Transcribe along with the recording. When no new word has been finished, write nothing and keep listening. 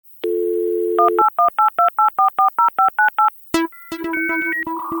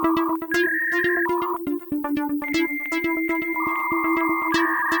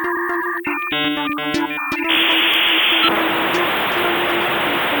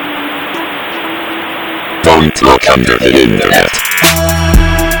Don't look under the internet.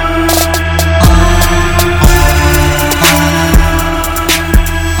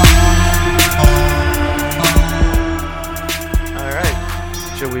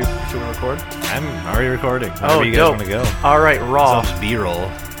 Alright. Should we record? I'm already recording. Wherever you guys want to go. Alright, raw. It's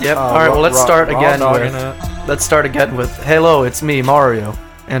B-roll. Yep. Alright, well let's start again with hello, it's me, Mario,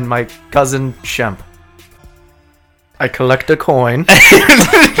 and my cousin Shemp. I collect a coin.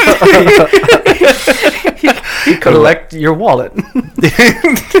 He collect your wallet.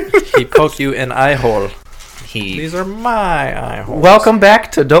 He poke you in eye hole. He These are my eye holes. Welcome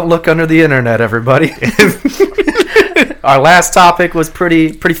back to Don't Look Under the Internet, everybody. Our last topic was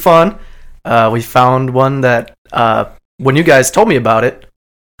pretty fun. We found one that, when you guys told me about it,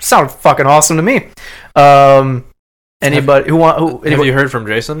 sounded fucking awesome to me. Anybody Have you heard from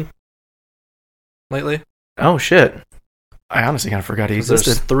Jason lately? Oh shit! I honestly kind of forgot he 'Cause there's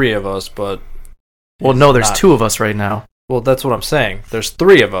existed. 3 of us, but Well, no, there's not. 2 of us right now. Well, that's what I'm saying. There's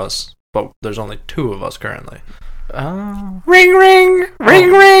 3 of us, but there's only 2 of us currently. Ring ring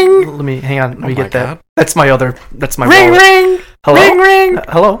ring. Let me hang on. Let me Oh get my that. God. That's my other. That's my Ring wallet. ring. Hello. Ring ring.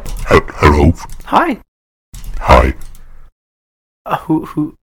 Hello. Hello. Hi. Hi.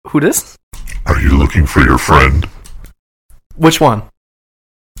 Who this? Are you looking for your friend? Which one?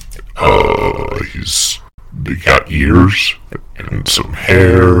 They got ears and some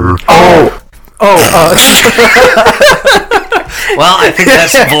hair. Oh. Well, I think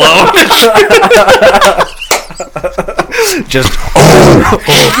that's blown. Just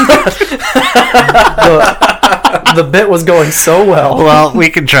The bit was going so well. we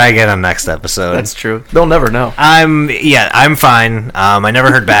can try again on next episode. That's true. They'll never know. I'm fine. I never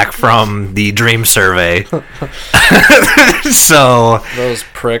heard back from the dream survey. So Those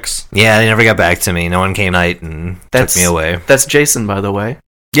pricks. yeah, they never got back to me. No one came night and took me away. That's Jason, by the way.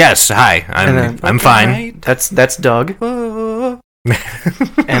 Yes, hi. I'm fine. That's Doug, and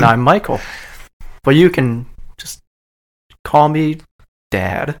I'm Michael. But you can just call me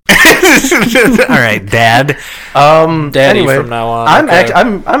Dad. All right, Dad. Daddy Anyway, from now on.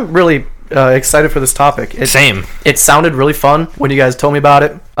 I'm really excited for this topic. Same. It sounded really fun when you guys told me about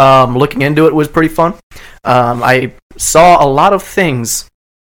it. Looking into it was pretty fun. I saw a lot of things.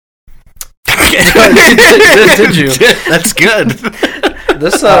 Did you? That's good.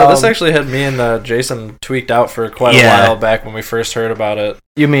 This actually had me and Jason tweaked out for quite a while back when we first heard about it.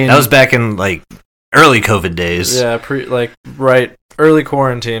 You mean That was back in like early COVID days. Yeah, early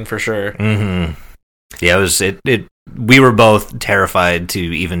quarantine for sure. Mm-hmm. Yeah, it was. We were both terrified to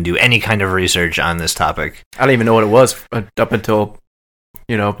even do any kind of research on this topic. I didn't even know what it was up until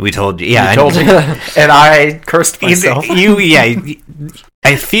We told you. Yeah, you told me, and I cursed myself.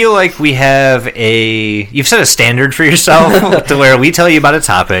 I feel like you've set a standard for yourself to where we tell you about a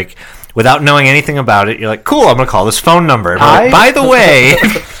topic without knowing anything about it. You're like, cool, I'm going to call this phone number. By the way,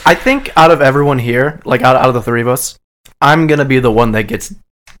 I think out of everyone here, like out of the 3 of us, I'm going to be the one that gets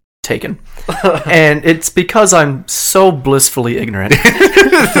taken. And it's because I'm so blissfully ignorant.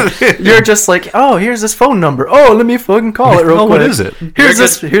 You're just like, oh, here's this phone number. Oh, let me fucking call it real quick. What is it? Here's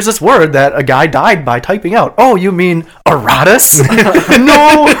this word that a guy died by typing out. Oh, you mean Aratus?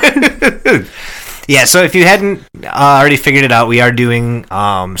 No. Yeah, so if you hadn't already figured it out, we are doing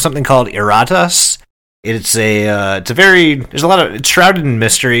something called Eratus. It's it's shrouded in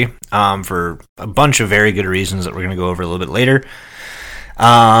mystery for a bunch of very good reasons that we're going to go over a little bit later.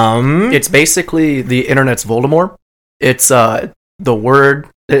 It's basically the internet's Voldemort. It's the word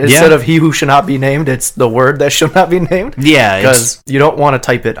instead of he who should not be named. It's the word that should not be named. Yeah, because you don't want to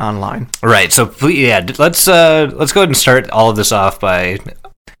type it online. Right. So let's go ahead and start all of this off by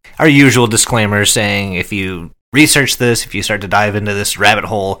our usual disclaimer saying if you research this, if you start to dive into this rabbit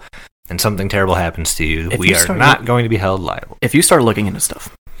hole, and something terrible happens to you, we are not going to be held liable. If you start looking into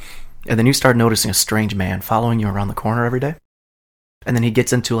stuff, and then you start noticing a strange man following you around the corner every day, and then he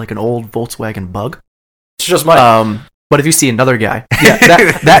gets into like an old Volkswagen Bug, It's just my. but if you see another guy,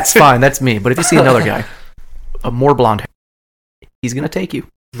 that's fine, that's me. But if you see another guy, a more blonde hair, he's gonna take you.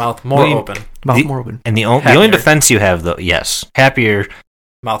 Mouth more open. Mouth more open. And the only defense you have, though, yes, happier.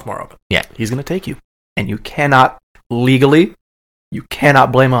 Mouth more open. Yeah, he's gonna take you, and you cannot legally, you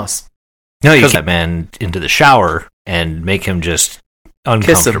cannot blame us. No, you get that man into the shower and make him just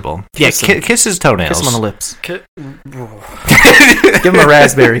uncomfortable. Kiss his toenails. Kiss him on the lips. Give him a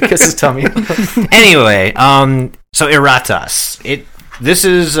raspberry. Kiss his tummy. Anyway, so Eratus. This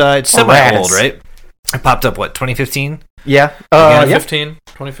is it's semi-old, right? It popped up 2015? Yeah. 2015.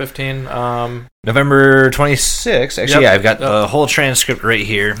 November 26th. Actually, Yep. yeah, I've got the whole transcript right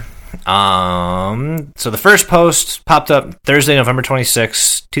here. So the first post popped up Thursday, November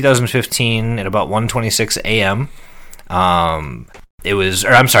 26, 2015 at about 1:26 a.m. It was, or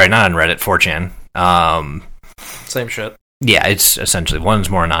I'm sorry, not on Reddit, 4chan. Same shit. Yeah, it's essentially, one's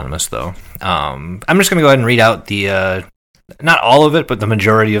more anonymous though. I'm just going to go ahead and read out the, not all of it, but the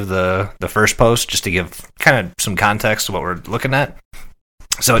majority of the first post, just to give kind of some context to what we're looking at.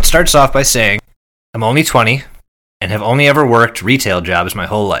 So it starts off by saying, I'm only 20 and have only ever worked retail jobs my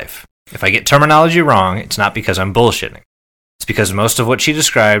whole life. If I get terminology wrong, it's not because I'm bullshitting. It's because most of what she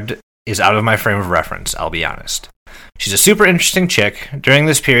described is out of my frame of reference, I'll be honest. She's a super interesting chick. During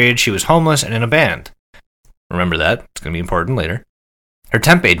this period, she was homeless and in a band. Remember that. It's going to be important later. Her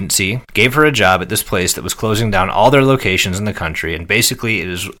temp agency gave her a job at this place that was closing down all their locations in the country, and basically it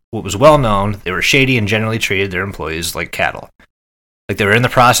is what was well known. They were shady and generally treated their employees like cattle. Like they were in the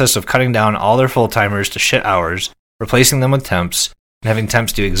process of cutting down all their full-timers to shit hours, replacing them with temps, and having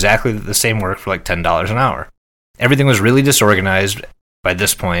temps do exactly the same work for like $10 an hour. Everything was really disorganized by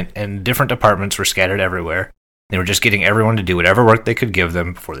this point, and different departments were scattered everywhere. They were just getting everyone to do whatever work they could give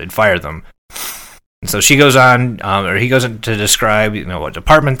them before they'd fire them. And so she goes on, or he goes on to describe, what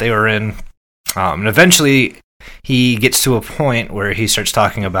department they were in. And eventually he gets to a point where he starts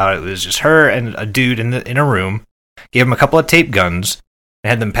talking about it was just her and a dude in a room, gave him a couple of tape guns, and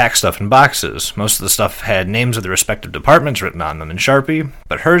had them pack stuff in boxes. Most of the stuff had names of the respective departments written on them in Sharpie,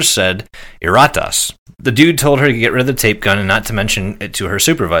 but hers said Iratas. The dude told her to get rid of the tape gun and not to mention it to her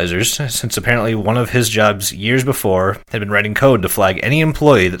supervisors, since apparently one of his jobs years before had been writing code to flag any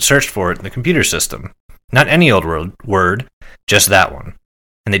employee that searched for it in the computer system. Not any old word, just that one.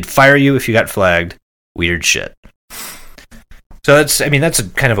 And they'd fire you if you got flagged. Weird shit. So that's a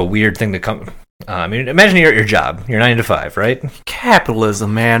kind of a weird thing to come. Imagine you're at your job. You're 9 to 5, right?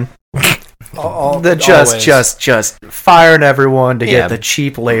 Capitalism, man. Always. Just firing everyone to get the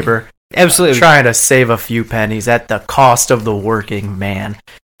cheap labor. Absolutely. Trying to save a few pennies at the cost of the working man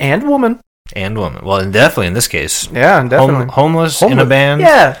and woman. Well, and definitely in this case. Yeah, definitely. Homeless in a band.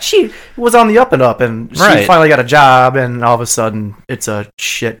 Yeah, she was on the up and up, and she finally got a job, and all of a sudden, it's a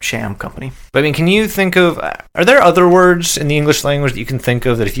shit sham company. But can you think of, are there other words in the English language that you can think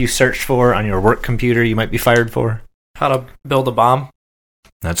of that if you searched for on your work computer, you might be fired for? How to build a bomb?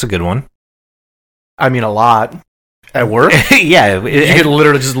 That's a good one. I mean, a lot. At work? Yeah. You could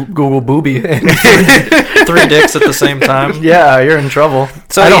literally just Google booby. And 3 dicks at the same time? Yeah, you're in trouble.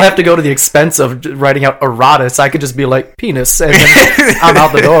 So I don't yeah. have to go to the expense of writing out Iratus. I could just be like, penis, and then I'm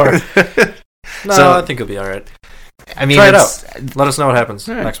out the door. No, I think it'll be alright. I mean, try it out. Let us know what happens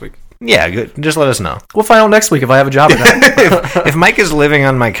next week. Yeah, good. Just let us know. We'll find out next week if I have a job or not. If Mike is living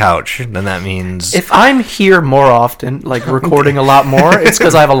on my couch, then that means... If I'm here more often, like recording a lot more, it's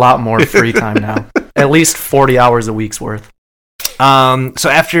because I have a lot more free time now. At least 40 hours a week's worth. So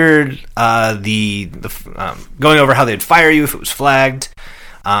after going over how they'd fire you if it was flagged,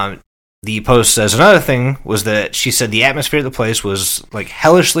 the post says another thing was that she said the atmosphere of the place was like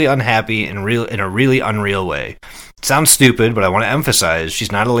hellishly unhappy in a really unreal way. It sounds stupid, but I want to emphasize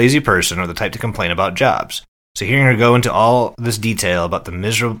she's not a lazy person or the type to complain about jobs. So hearing her go into all this detail about the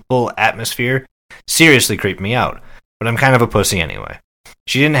miserable atmosphere seriously creeped me out. But I'm kind of a pussy anyway.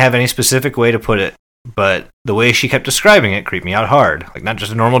 She didn't have any specific way to put it, but the way she kept describing it creeped me out hard. Like not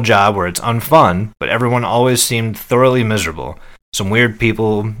just a normal job where it's unfun, but everyone always seemed thoroughly miserable. Some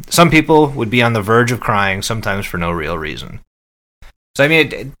people would be on the verge of crying, sometimes for no real reason. So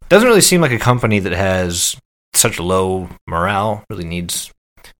it doesn't really seem like a company that has such low morale really needs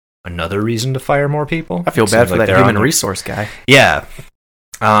another reason to fire more people. I feel bad for that human resource guy. Yeah.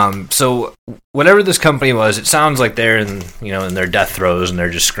 So whatever this company was, it sounds like they're in their death throes and they're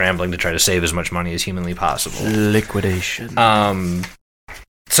just scrambling to try to save as much money as humanly possible. Liquidation.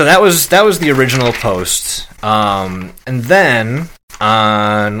 So that was the original post. And then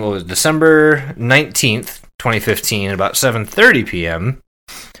on December 19th, 2015, at about 7:30 p.m.,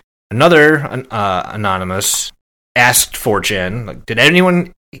 another anonymous asked 4chan, like, did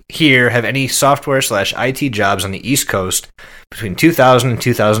anyone here have any software/IT jobs on the East Coast between 2000 and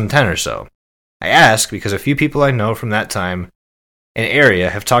 2010 or so? I ask because a few people I know from that time and area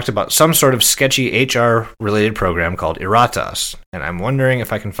have talked about some sort of sketchy HR-related program called Iratas, and I'm wondering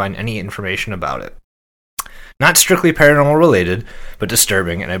if I can find any information about it. Not strictly paranormal related, but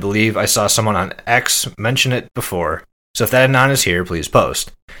disturbing, and I believe I saw someone on X mention it before. So if that anon is here, please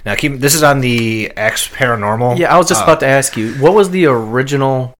post. Now, this is on the X Paranormal. Yeah, I was just about to ask you, what was the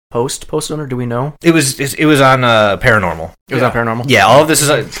original post owner? Do we know? It was on Paranormal. It was on Paranormal? Yeah, all of this is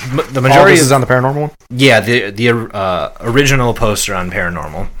the majority. All of this is on the Paranormal one? Yeah, the original posts are on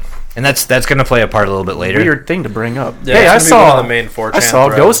Paranormal. And that's going to play a part a little bit later. Weird thing to bring up. Yeah, hey, I one saw of the main 4chan I saw a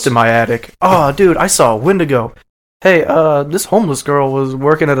threads. ghost in my attic. Oh, dude, I saw a Wendigo. Hey, this homeless girl was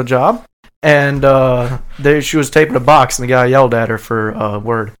working at a job, and she was taping a box, and the guy yelled at her for a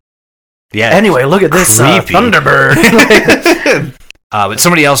word. Yeah. Anyway, look at this Creepy. Thunderbird. But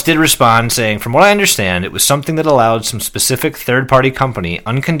somebody else did respond saying, from what I understand, it was something that allowed some specific third-party company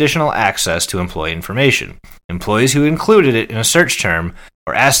unconditional access to employee information. Employees who included it in a search term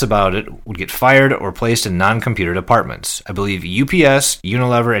or asked about it would get fired or placed in non-computer departments. I believe UPS,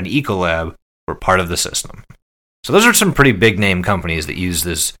 Unilever, and Ecolab were part of the system. So those are some pretty big-name companies that use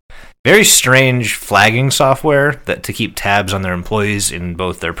this very strange flagging software to keep tabs on their employees in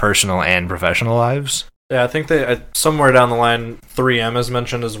both their personal and professional lives. Yeah, I think somewhere down the line, 3M is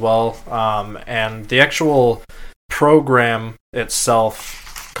mentioned as well, and the actual program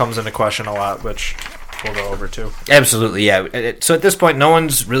itself comes into question a lot, which we'll go over too. Absolutely, yeah. So at this point, no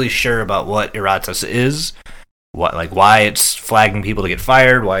one's really sure about what Iratus is, why it's flagging people to get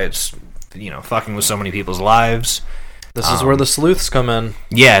fired, why it's fucking with so many people's lives. This is where the sleuths come in.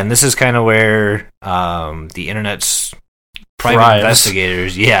 Yeah, and this is kind of where the internet's private Thrives.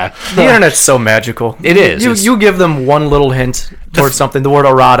 investigators. Yeah, The internet's so magical. It is. You give them one little hint towards something, the word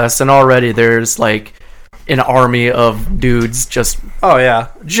Aratus, and already there's like an army of dudes just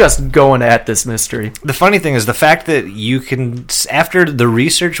going at this mystery. The funny thing is the fact that you can, after the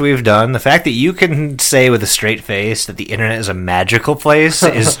research we've done, the fact that you can say with a straight face that the internet is a magical place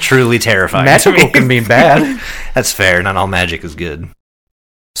is truly terrifying. Magical can mean bad. That's fair. Not all magic is good.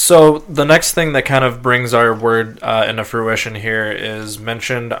 So the next thing that kind of brings our word into fruition here is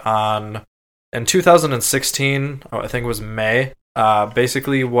mentioned in 2016, I think it was May.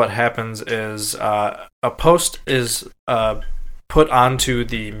 Basically what happens is a post is put onto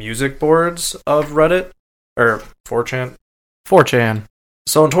the music boards of Reddit, or 4chan. 4chan.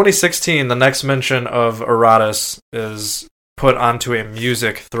 So in 2016, the next mention of Iratus is put onto a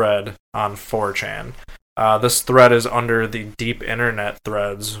music thread on 4chan. This thread is under the Deep Internet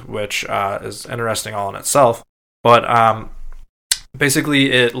threads, which is interesting all in itself. But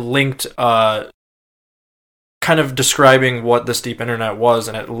basically it linked kind of describing what this Deep Internet was,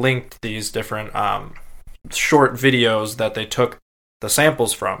 and it linked these different short videos that they took the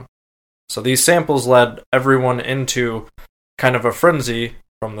samples from. So these samples led everyone into kind of a frenzy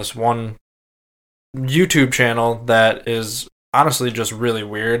from this one YouTube channel that is honestly just really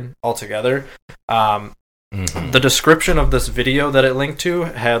weird altogether. The description of this video that it linked to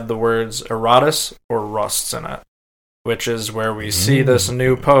had the words Iratus or Rusts in it, which is where we see this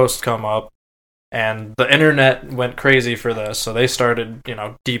new post come up, and the internet went crazy for this, so they started,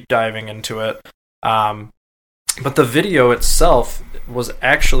 deep diving into it. But the video itself was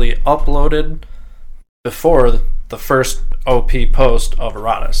actually uploaded before the first OP post of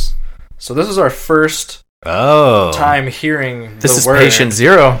Iratus. So this is our first time hearing This is word. patient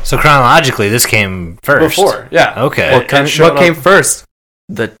zero. So chronologically, this came first. Before, yeah. Okay. What came first?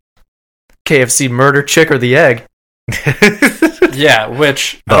 The KFC murder chick or the egg? Yeah,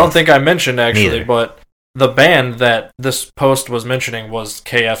 which I Both. don't think I mentioned actually, Neither. but the band that this post was mentioning was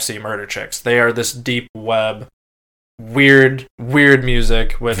KFC Murder Chicks. They are this deep web, weird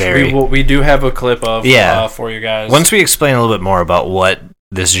music, which Very. we do have a clip of Yeah. for you guys. Once we explain a little bit more about what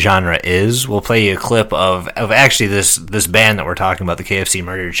this genre is, we'll play you a clip of actually this band that we're talking about, the KFC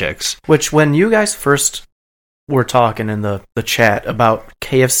Murder Chicks. Which, when you guys first were talking in the chat about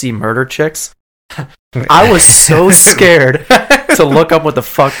KFC murder chicks, I was so scared to look up what the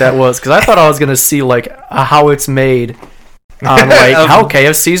fuck that was, because I thought I was going to see like how it's made on like how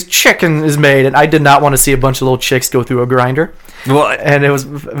KFC's chicken is made, and I did not want to see a bunch of little chicks go through a grinder. Well, And it was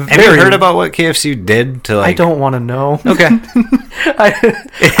have you very... heard about what KFC did to I don't want to know. Okay.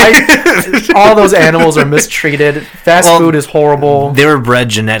 All those animals are mistreated. Fast food is horrible. They were bred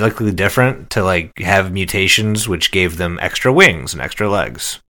genetically different to like have mutations, which gave them extra wings and extra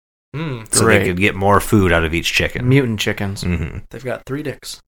legs, so Great. they could get more food out of each chicken. Mutant chickens. They've got 3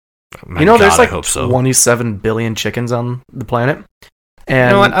 dicks. There's like I hope so. 27 billion chickens on the planet. And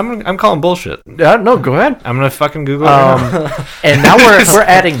You know what? I'm calling bullshit. no, go ahead. I'm gonna fucking Google it. right now. And now we're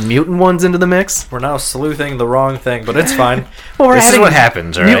adding mutant ones into the mix. We're now sleuthing the wrong thing, but it's fine. Well, we're This is adding what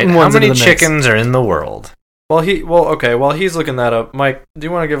happens, all right? mutant How ones many into the mix. chickens are in the world? While he's looking that up, Mike, do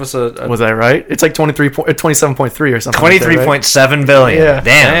you want to give us a Was that right? It's like 27.3 or something. 23.7 billion. Yeah.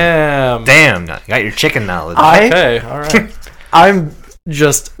 Damn. You got your chicken knowledge. Okay, all right. I'm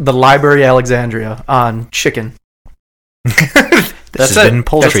just the Library Alexandria on chicken. This has it. been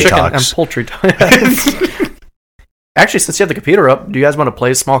Poultry Chicken Talks. and poultry talks. Actually, since you have the computer up, do you guys want to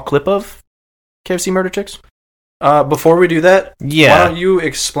play a small clip of KFC Murder Chicks? Before we do that, Yeah. why don't you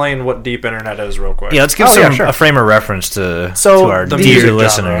explain what deep internet is real quick? Yeah, let's give a frame of reference to our the dear music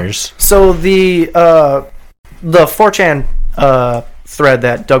listeners. So the 4chan thread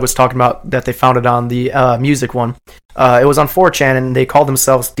that Doug was talking about that they founded on the music one, it was on 4chan and they called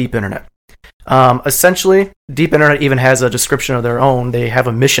themselves Deep Internet. Essentially, Deep Internet even has a description of their own. They have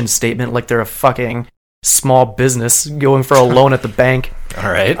a mission statement like they're a fucking small business going for a loan at the bank.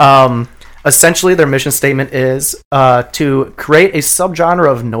 All right. Essentially, their mission statement is to create a subgenre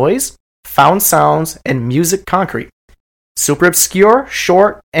of noise, found sounds, and music concrete. Super obscure,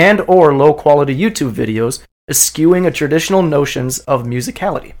 short, and or low-quality YouTube videos eschewing a traditional notions of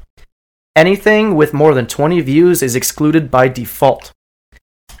musicality. Anything with more than 20 views is excluded by default.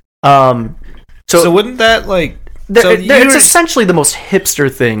 So wouldn't that like... It's essentially the most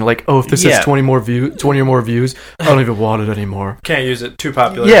hipster thing. Like, if this has 20 or more views, I don't even want it anymore. Can't use it. Too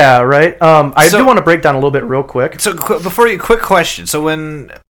popular. Yeah, right. I do want to break down a little bit real quick. So quick question. So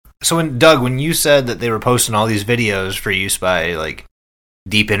when Doug, when you said that they were posting all these videos for use by like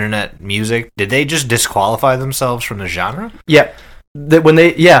Deep Internet music, did they just disqualify themselves from the genre? Yeah. When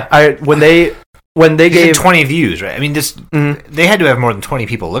they gave 20 views, right? I mean, they had to have more than 20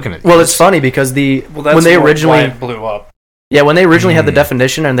 people looking at. Well, it's funny because when they originally why it blew up. Yeah, when they originally had the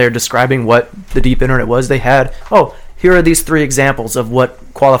definition and they're describing what the Deep Internet was, they had, here are these 3 examples of what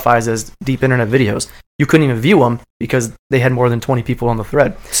qualifies as Deep Internet videos. You couldn't even view them because they had more than 20 people on the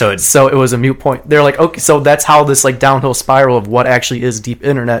thread. So it was a moot point. They're like, okay, so that's how this like downhill spiral of what actually is Deep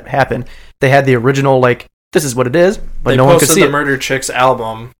Internet happened. They had the original like, this is what it is, but no one could see the it. Murder Chicks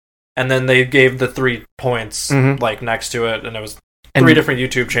album, and then they gave the 3 points like next to it, and it was 3 different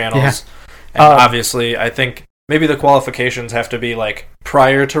YouTube channels. Yeah. And obviously, I think maybe the qualifications have to be like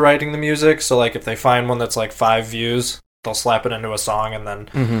prior to writing the music. So like if they find one that's like 5 views, they'll slap it into a song, and then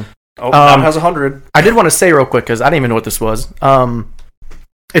now it has 100. I did want to say real quick because I didn't even know what this was.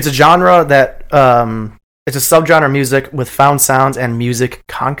 It's a genre that it's a subgenre of music with found sounds and music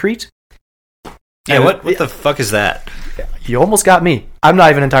concrete. Yeah, what the fuck is that? You almost got me. I'm not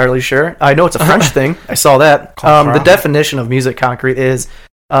even entirely sure. I know it's a French thing. I saw that. The definition of music concrete is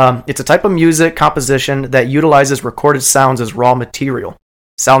it's a type of music composition that utilizes recorded sounds as raw material.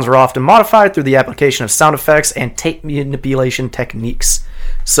 Sounds are often modified through the application of sound effects and tape manipulation techniques.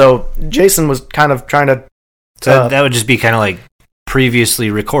 So Jason was kind of trying to... So that would just be kind of like previously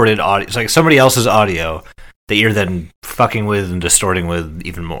recorded audio. It's like somebody else's audio that you're then fucking with and distorting with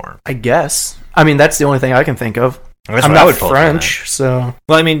even more. I guess. I mean, that's the only thing I can think of. I'm not French, so...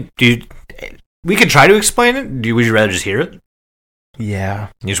 Well, I mean, we could try to explain it. Would you rather just hear it? Yeah.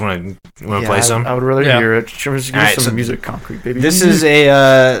 You just want to play some? I would rather hear it. Just give some music concrete, baby. This is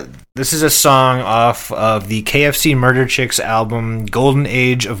a song off of the KFC Murder Chicks album, Golden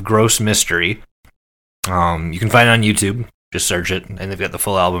Age of Gross Mystery. You can find it on YouTube. Just search it, and they've got the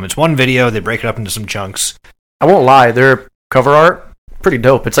full album. It's one video. They break it up into some chunks. I won't lie. Their cover art, pretty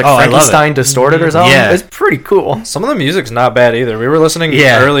dope. It's like Frankenstein distorted or something. Yeah. It's pretty cool. Some of the music's not bad either. We were listening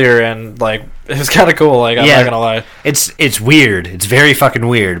earlier, and like it was kind of cool. Like I'm not gonna lie, it's weird. It's very fucking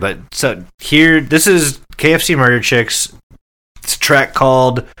weird. But so here, this is KFC Murder Chicks. It's a track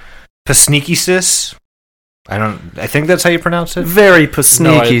called "Pasneaky Sis." I think that's how you pronounce it. Very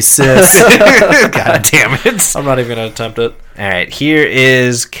pasneaky, sis. God damn it! I'm not even gonna attempt it. All right, here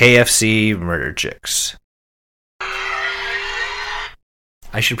is KFC Murder Chicks.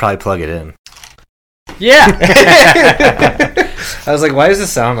 I should probably plug it in. Yeah. I was like, why does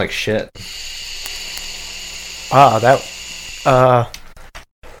this sound like shit? We're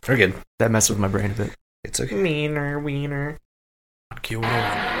good. That messed with my brain a bit. It's okay. Wiener.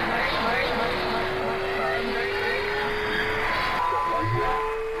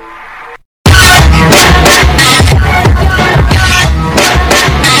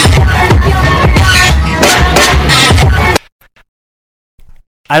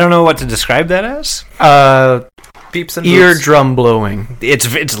 I don't know what to describe that as. Peeps and eardrum blowing.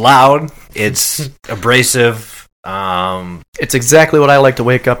 It's loud. It's abrasive. It's exactly what I like to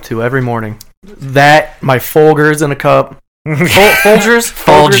wake up to every morning. That, my Folgers in a cup. Folgers,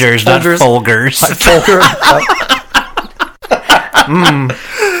 not Folgers.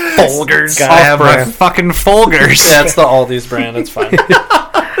 Folgers. Gotta have my fucking Folgers. Yeah, it's the Aldi's brand. It's fine.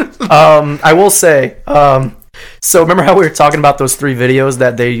 I will say, so remember how we were talking about those 3 videos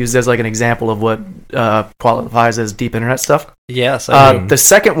that they used as like an example of what qualifies as deep internet stuff? Yes, I do. The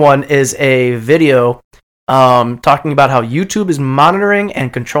second one is a video talking about how YouTube is monitoring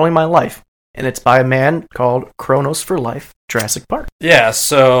and controlling my life. And it's by a man called Kronos for Life, Jurassic Park. Yeah,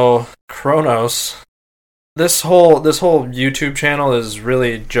 so Kronos, this whole YouTube channel is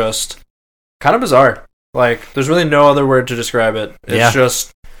really just kind of bizarre. Like, there's really no other word to describe it. It's Yeah.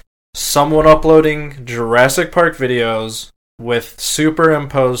 just someone uploading Jurassic Park videos with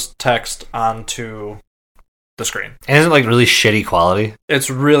superimposed text onto the screen. And is it like really shitty quality? It's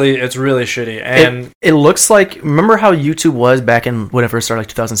really shitty. And It looks like, remember how YouTube was back in when it first started, like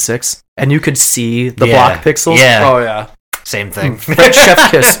 2006, and you could see the Yeah. block pixels. Yeah. oh yeah, Same thing. Like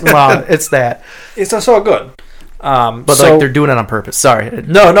Chef Kiss. Wow, it's that. it's so good. But So- like they're doing it on purpose. Sorry.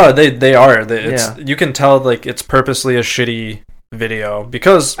 no, they are. It's, Yeah. You can tell like it's purposely a shitty video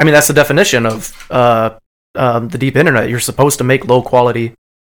because I mean, that's the definition of the deep internet. You're supposed to make low quality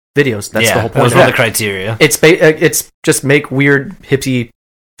videos. That's the whole That point. was of one of it. the criteria. It's just make weird hippie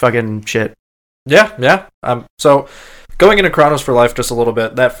fucking shit. yeah. So going into Chronos for Life just a little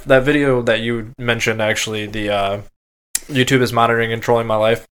bit. That video that you mentioned, actually, the YouTube is monitoring and controlling my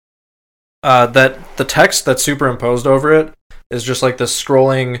life. That the text that's superimposed over it is just like this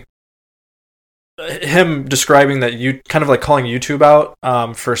scrolling. Him describing that you kind of like calling YouTube out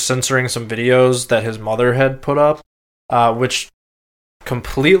for censoring some videos that his mother had put up, which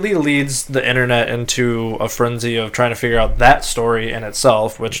completely leads the internet into a frenzy of trying to figure out that story in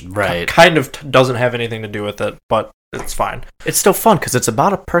itself, which Right. kind of doesn't have anything to do with it, but it's fine. It's still fun because it's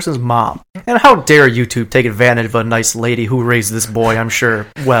about a person's mom. And how dare YouTube take advantage of a nice lady who raised this boy, I'm sure.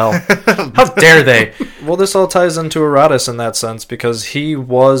 Well, how dare they? Well, this all ties into Aratus in that sense because he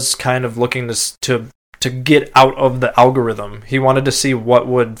was kind of looking to get out of the algorithm. He wanted to see what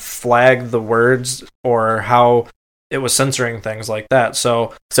would flag the words or how it was censoring things like that.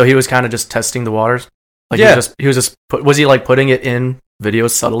 So So he was kind of just testing the waters. Like Yeah. was he like putting it in videos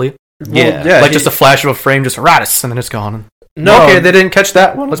subtly? Yeah. Like just a flash of a frame, just Radis, and then it's gone. no. Okay, they didn't catch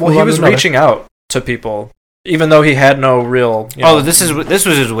that one. Let's Well, move he on to was another. reaching out to people, even though he had no real. You know, This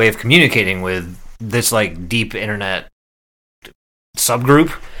was his way of communicating with this like deep internet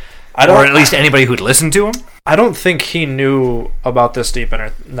subgroup, or at least anybody who'd listen to him. I don't think he knew about this deep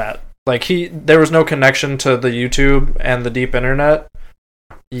internet. Like there was no connection to the YouTube and the deep internet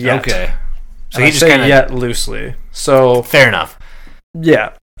yet. Okay, so And he I just say kind of yet loosely. So fair enough.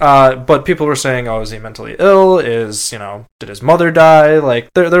 yeah. But people were saying, "Oh, is he mentally ill? Did his mother die?" Like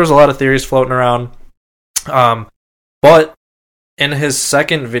there was a lot of theories floating around. But in his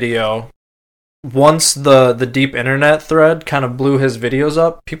second video, once the deep internet thread kind of blew his videos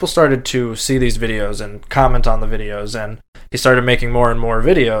up, people started to see these videos and comment on the videos, and he started making more and more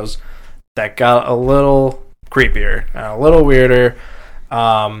videos that got a little creepier and a little weirder.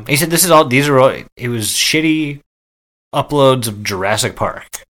 He said these are all. It was shitty uploads of Jurassic Park.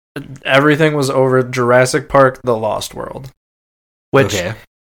 Everything was over Jurassic Park: The Lost World. Which Okay,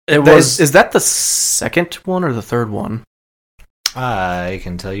 It was is that the second one or the third one? I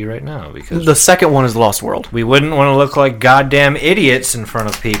can tell you right now because The second one is Lost World. we wouldn't want to look like goddamn idiots in front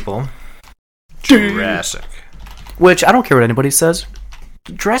of people. Jurassic. Which I don't care what anybody says.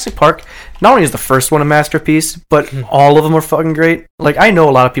 Jurassic Park, not only is the first one a masterpiece, but all of them are fucking great. Like, I know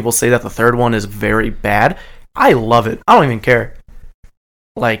a lot of people say that the third one is very bad. I love it. I don't even care.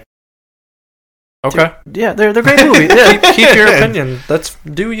 Like, okay. yeah, they're great movies. Yeah. Keep your opinion.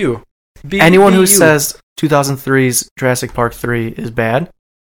 Do you. Anyone be who you. says 2003's Jurassic Park 3 is bad,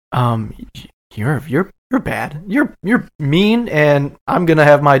 you're bad. You're mean, and I'm gonna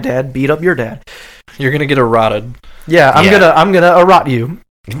have my dad beat up your dad. You're gonna get eroded. Yeah, I'm gonna erot you.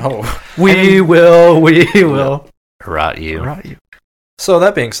 Oh. We will Rot you. erot you. So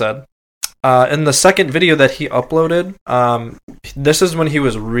that being said, in the second video that he uploaded, this is when he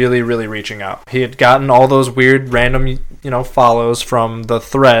was really, really reaching out. He had gotten all those weird, random, follows from the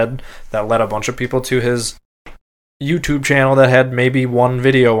thread that led a bunch of people to his YouTube channel that had maybe one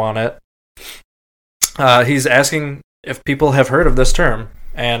video on it. He's asking if people have heard of this term,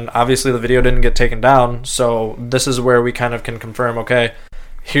 and obviously the video didn't get taken down, so this is where we kind of can confirm, okay,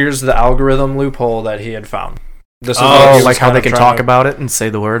 here's the algorithm loophole that he had found. This is what he Oh, was like how kind they of can trying talk to- about it and say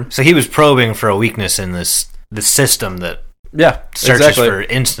the word. So he was probing for a weakness in the system that Yeah, searches exactly. for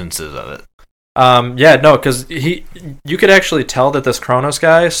instances of it. Because you could actually tell that this Kronos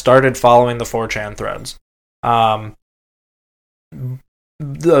guy started following the 4chan threads.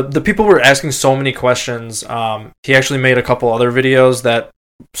 The people were asking so many questions. He actually made a couple other videos that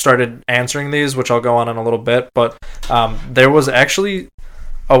started answering these, which I'll go on in a little bit. But there was actually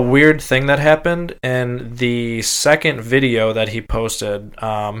a weird thing that happened in the second video that he posted.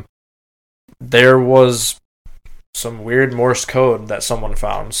 There was some weird Morse code that someone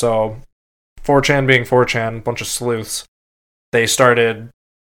found. So 4chan being 4chan, bunch of sleuths, they started,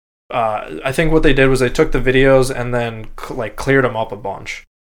 I think what they did was they took the videos and then cleared them up a bunch.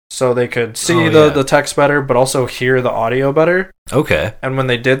 so they could see Oh, yeah. the text better, but also hear the audio better. Okay. And when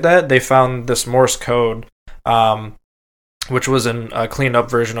they did that, they found this Morse code, which was in a cleaned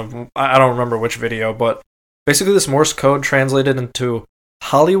up version of, I don't remember which video, but basically this Morse code translated into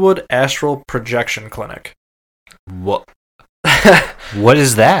Hollywood Astral Projection Clinic. What? What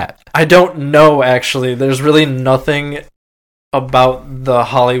is that? I don't know, actually. There's really nothing about the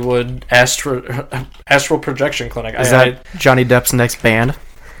Hollywood Astral Projection Clinic. Is that Johnny Depp's next band?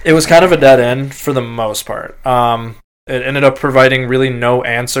 It was kind of a dead end for the most part. It ended up providing really no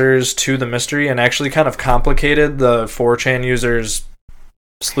answers to the mystery and actually kind of complicated the 4chan users'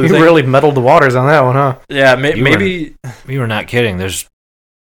 sleuthing. You really meddled the waters on that one, huh? Yeah, You maybe... We were not kidding. There's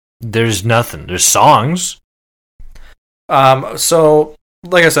nothing. There's songs. So,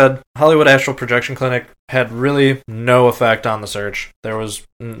 like I said, Hollywood Astral Projection Clinic had really no effect on the search. There was...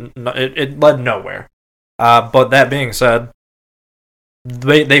 it led nowhere. But that being said,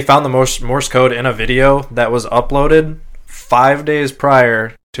 they found the Morse code in a video that was uploaded 5 days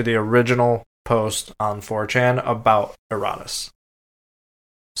prior to the original post on 4chan about Eratus.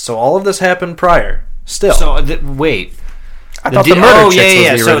 So all of this happened prior. Still. So wait. I thought the murder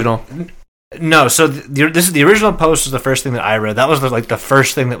chicks was the So- original. No, so this is the original post was the first thing that I read. That was the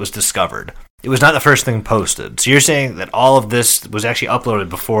first thing that was discovered. It was not the first thing posted. So you're saying that all of this was actually uploaded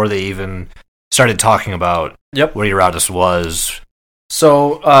before they even started talking about Yep. what Eratus was.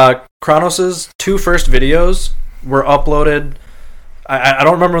 So Kronos' two first videos were uploaded. I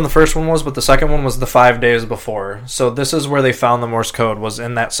don't remember when the first one was, but the second one was the 5 days before. So this is where they found the Morse code, was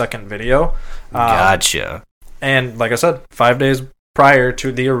in that second video. Gotcha. And like I said, 5 days prior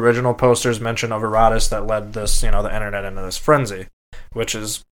to the original poster's mention of Eratus that led this, the internet into this frenzy, which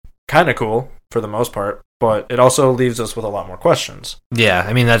is kind of cool for the most part, but it also leaves us with a lot more questions. Yeah,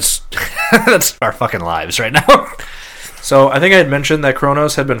 I mean that's that's our fucking lives right now. So I think I had mentioned that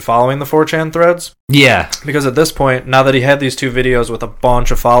Kronos had been following the 4chan threads, Yeah. because at this point, now that he had these two videos with a bunch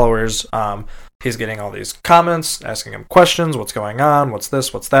of followers, he's getting all these comments, asking him questions, what's going on, what's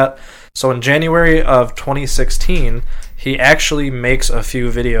this, what's that. So in January of 2016, he actually makes a few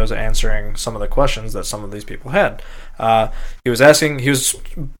videos answering some of the questions that some of these people had. He was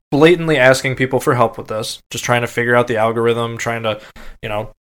blatantly asking people for help with this, just trying to figure out the algorithm, trying to,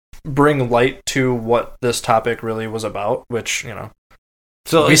 bring light to what this topic really was about, which,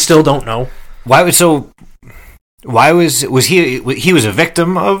 So we still don't know. why was he was a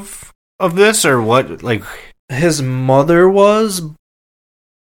victim of this or what? Like, His mother was,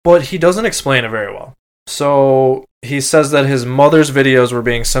 but he doesn't explain it very well. So he says that his mother's videos were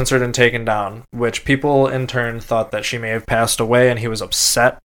being censored and taken down, which people in turn thought that she may have passed away, and he was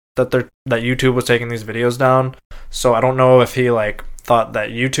upset that YouTube was taking these videos down. So I don't know if he thought that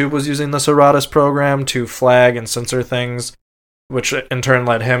YouTube was using the Eratus program to flag and censor things, which in turn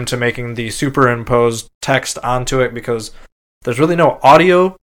led him to making the superimposed text onto it, because there's really no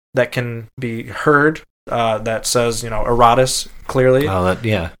audio that can be heard that says, Eratus clearly.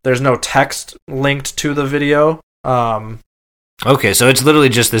 yeah. There's no text linked to the video. Okay, so it's literally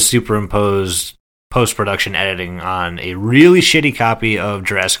just this superimposed post-production editing on a really shitty copy of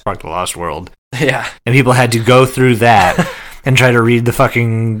Jurassic Park: The Lost World, Yeah. and people had to go through that and try to read the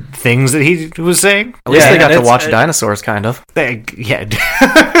fucking things that he was saying. At least Yeah, they got and to watch it's- dinosaurs, kind of. Yeah.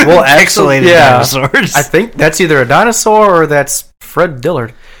 Well, Pixelated yeah. dinosaurs. I think that's either a dinosaur or that's Fred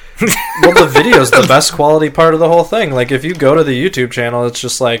Dillard. Well, the video's the best quality part of the whole thing. If you go to the YouTube channel, it's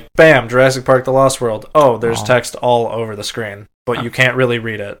just bam, Jurassic Park: The Lost World. Oh, there's text all over the screen, but you can't really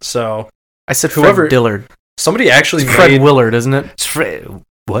read it. So I said Whoever- Fred Dillard. somebody actually It's Fred made... Willard, isn't it? It's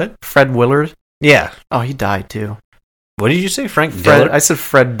what? Fred Willard? Yeah. Oh, he died too. What did you say, Frank Fred, Dillard? I said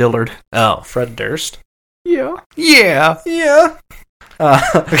Fred Dillard. Oh. Fred Durst. Yeah. Yeah. Yeah. God.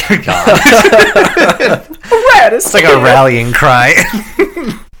 Rat, It's like a rallying cry.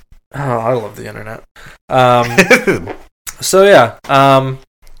 Oh, I love the internet. So yeah,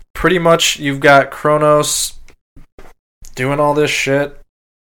 pretty much you've got Kronos doing all this shit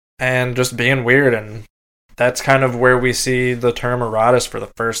and just being weird, and that's kind of where we see the term Eratus for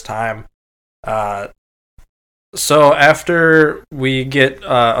the first time. So after we get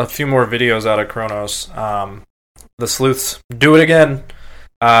a few more videos out of Kronos, the sleuths do it again.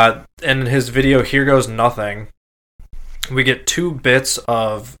 In his video Here Goes Nothing, we get 2 bits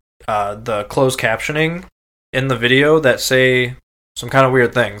of the closed captioning in the video that say some kind of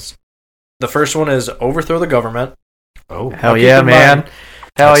weird things. The first one is "overthrow the government." Oh. Hell Keep yeah, in man. mind-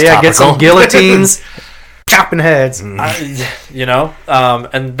 Hell That's yeah, get some topical. guillotines, chopping heads. Mm.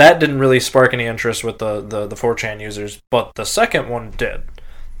 And that didn't really spark any interest with the 4chan users, but the second one did.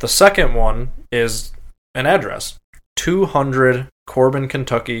 The second one is an address, 200 Corbin,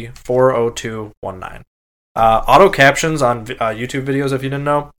 Kentucky 40219. Auto captions on YouTube videos, if you didn't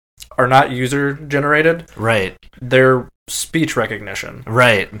know, are not user generated. Right. They're speech recognition.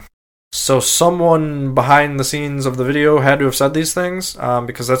 Right. So someone behind the scenes of the video had to have said these things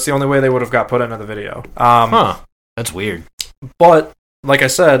because that's the only way they would have got put into the video. That's weird. But like I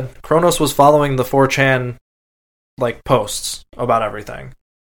said, Kronos was following the 4chan like posts about everything.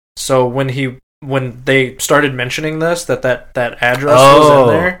 So when they started mentioning this, that address was in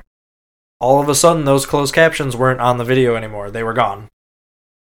there, all of a sudden those closed captions weren't on the video anymore. They were gone.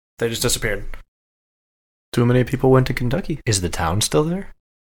 They just disappeared. Too many people went to Kentucky. Is the town still there?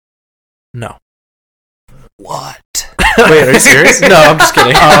 No. What? Wait, are you serious? No, I'm just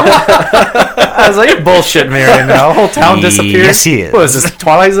kidding. I was like, you're bullshitting me right now. The whole town disappeared. Yes, he is. What is this,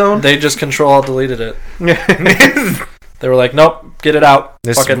 Twilight Zone? They just Control-Alt-Deleted it. They were like, nope, get it out.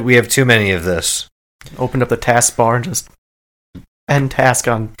 Fuck it. We have too many of this. Opened up the taskbar and just end task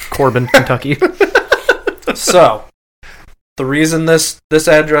on Corbin, Kentucky. So, the reason this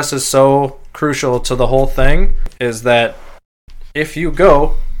address is so crucial to the whole thing is that if you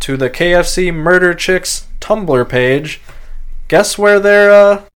go to the KFC Murder Chicks Tumblr page, guess where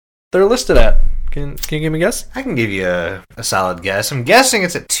they're listed at? Can you give me a guess? I can give you a solid guess. I'm guessing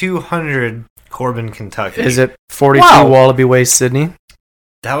it's at 200 Corbin, Kentucky. Is it 42 Wow. Wallaby Way, Sydney?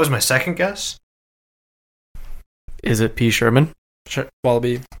 That was my second guess. Is it P. Sherman?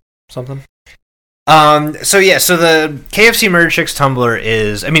 Wallaby something? So the KFC Murder Chicks Tumblr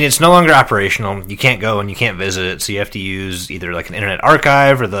is, it's no longer operational. You can't go and you can't visit it, so you have to use either like an Internet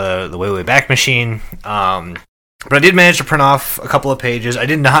Archive or the Way Back machine. But I did manage to print off a couple of pages. I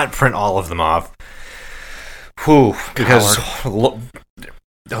did not print all of them off. Whew, because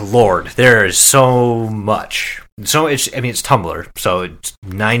Lord, there is so much. So it's Tumblr, so it's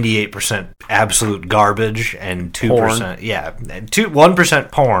 98% absolute garbage and 2%,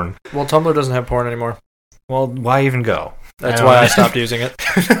 1% porn. Well, Tumblr doesn't have porn anymore. Well, why even go? That's why I stopped using it.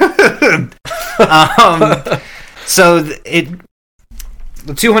 So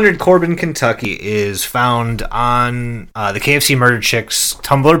the 200 Corbin, Kentucky is found on the KFC Murder Chicks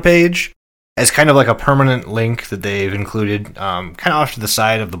Tumblr page as kind of like a permanent link that they've included kind of off to the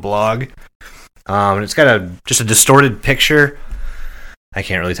side of the blog. And it's got just a distorted picture. I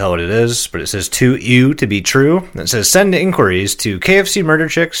can't really tell what it is, but it says "to you to be true." And it says send inquiries to KFC Murder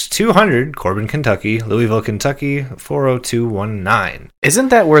Chicks 200 Corbin, Kentucky, Louisville, Kentucky 40219. Isn't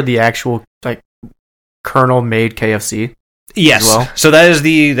that where the actual Colonel made KFC? Yes. Well? So that is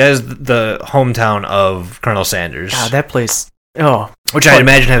the hometown of Colonel Sanders. God, that place. Oh, which I'd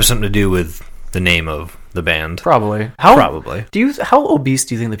imagine has something to do with the name of the band. Probably. Probably. How obese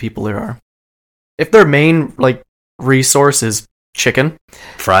do you think the people there are? If their main resource is chicken,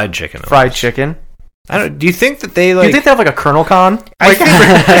 fried chicken. Do you think that they Do you think they have a Colonel Con?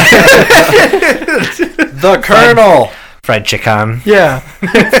 The Colonel fried chicken. Yeah,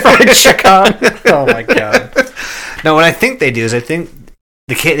 fried chicken. Oh my god. No, what I think they do is they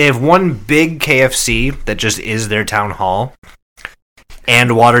have one big KFC that just is their town hall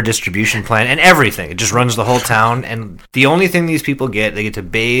and water distribution plant and everything. It just runs the whole town, and the only thing these people they get to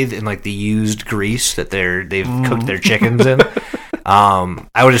bathe in the used grease that they've cooked their chickens in.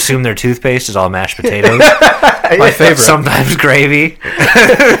 I would assume their toothpaste is all mashed potatoes. My favorite. Sometimes gravy.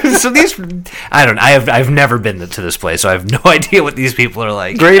 So I've never been to this place, so I have no idea what these people are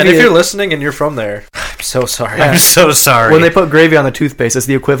like. Gravy. And if you're listening and you're from there, I'm so sorry. Yeah. I'm so sorry. When they put gravy on the toothpaste, it's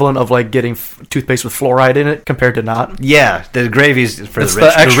the equivalent of getting toothpaste with fluoride in it compared to not. Yeah, the gravy's for it's the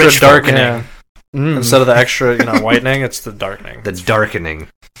rich. The extra rich darkening. Yeah. Instead of the extra, whitening, it's the darkening. The darkening.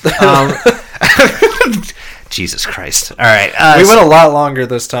 Jesus Christ. All right. We went a lot longer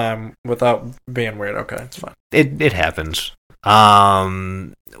this time without being weird. Okay, it's fine. It happens.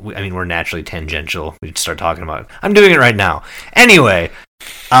 We're naturally tangential. We start talking about it. I'm doing it right now. Anyway,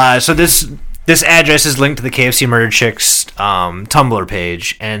 so this address is linked to the KFC Murder Chicks Tumblr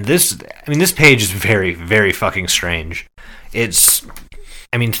page, and this page is very, very fucking strange. It's,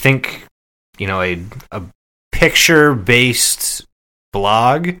 think, a picture-based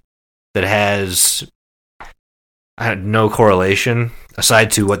blog that has no correlation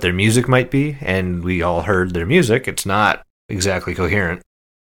aside to what their music might be, and we all heard their music. It's not exactly coherent.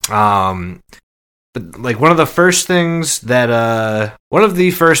 But one of the first things that one of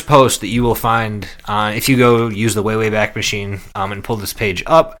the first posts that you will find if you go use the Way Back machine and pull this page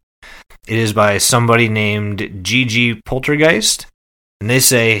up, it is by somebody named Gigi Poltergeist, and they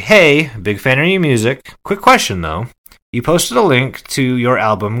say, "Hey, big fan of your music. Quick question though. You posted a link to your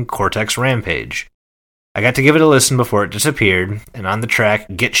album Cortex Rampage. I got to give it a listen before it disappeared, and on the track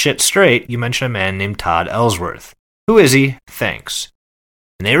Get Shit Straight, you mention a man named Todd Ellsworth. Who is he? Thanks.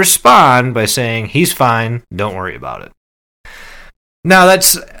 And they respond by saying, he's fine, don't worry about it. Now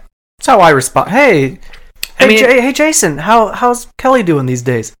that's how I respond. Hey, I mean- hey, Jason, how's Kelly doing these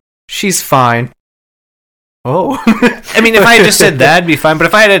days? She's fine. Oh, I mean, if I had just said that, it'd be fine. But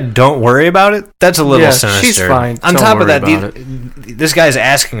if I had don't worry about it, that's a little Yeah, sinister. she's fine. On Don't top of worry that, about this guy's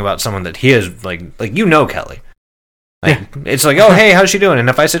asking about someone that he is like Kelly. Like, it's like, oh, hey, how's she doing? And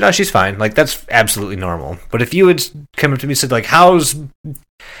if I said, oh, she's fine, like, that's absolutely normal. But if you had come up to me and said, like, how's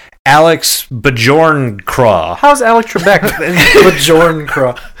Alex Bjorncraw? how's Alec Trebek? With Jordan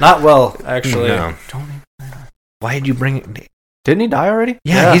Crow. Not well, actually. No. Why did you bring it? Didn't he die already?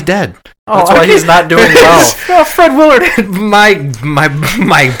 Yeah, he's dead. That's why he's not doing well. Oh, Fred Willard. my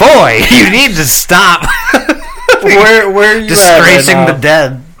boy, you need to stop Where are you disgracing at the right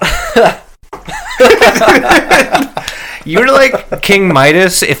dead. You're like King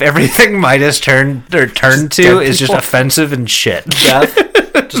Midas if everything Midas turned to dead is just people. offensive and shit. Death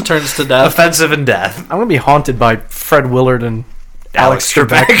just turns to death. Offensive and death. I'm gonna be haunted by Fred Willard and Alex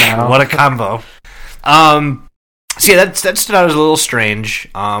Trebek now. What a combo. So yeah, that stood out as a little strange.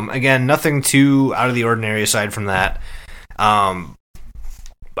 Again, nothing too out of the ordinary aside from that. I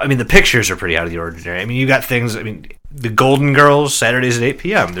mean, the pictures are pretty out of the ordinary. I mean, you got things. I mean, the Golden Girls Saturdays at 8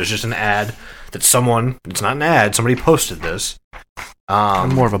 p.m. There's just an ad that someone. It's not an ad. Somebody posted this.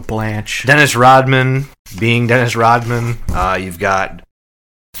 I'm more of a Blanche. Dennis Rodman being Dennis Rodman. You've got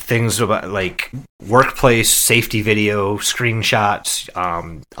things about like workplace safety video screenshots.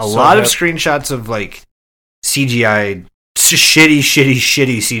 A lot of screenshots of like CGI, shitty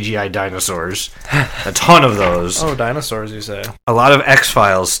CGI dinosaurs. A ton of those. Oh, dinosaurs, you say? A lot of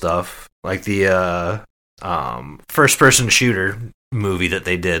X-Files stuff, like the first-person shooter movie that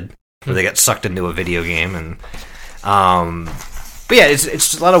they did, where they got sucked into a video game, and but yeah,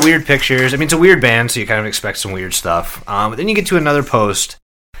 it's a lot of weird pictures. I mean, it's a weird band, so you kind of expect some weird stuff. But then you get to another post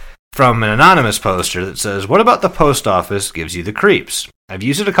from an anonymous poster that says, "What about the post office gives you the creeps? I've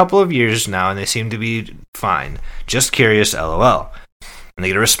used it a couple of years now, and they seem to be fine. Just curious, LOL." And they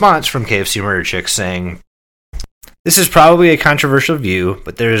get a response from KFC Murder Chicks saying, "This is probably a controversial view,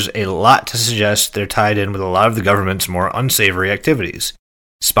 but there's a lot to suggest they're tied in with a lot of the government's more unsavory activities.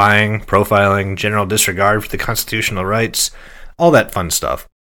 Spying, profiling, general disregard for the constitutional rights, all that fun stuff.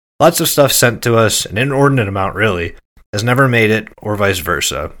 Lots of stuff sent to us, an inordinate amount really, has never made it, or vice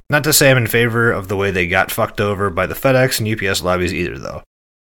versa. Not to say I'm in favor of the way they got fucked over by the FedEx and UPS lobbies either, though."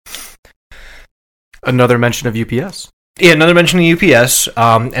 Another mention of UPS. Yeah, another mention of UPS,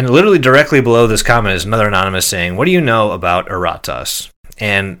 and literally directly below this comment is another anonymous saying, "What do you know about Eratas?"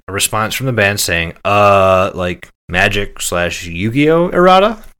 And a response from the band saying, like Magic/Yu-Gi-Oh!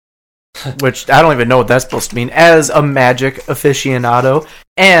 Errata? Which I don't even know what that's supposed to mean. As a Magic aficionado,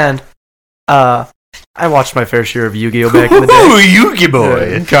 and I watched my fair share of Yu-Gi-Oh back in the day. Ooh, Yu-Gi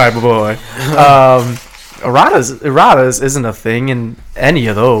boy! Kaiba boy. Erratas isn't a thing in any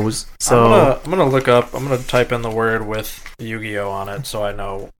of those. So I'm gonna look up. I'm gonna type in the word with Yu-Gi-Oh on it, so I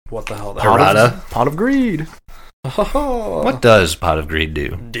know what the hell that Errata? Pot of Greed. Oh. What does Pot of Greed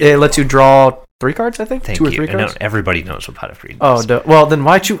do? It lets you draw 3 cards, I think. Thank 2 or you. 3 I know cards. everybody knows what Pot of Greed Oh, does. well then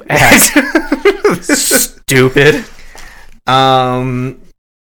why'd you ask? Stupid.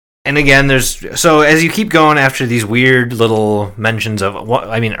 And again, so as you keep going after these weird little mentions of what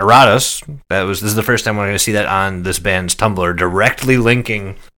I mean, Eratas. This is the first time we're going to see that on this band's Tumblr, directly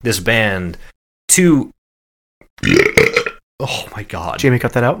linking this band to. Oh my god! Jamie,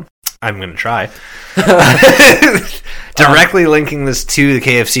 cut that out. I'm going to try. Directly linking this to the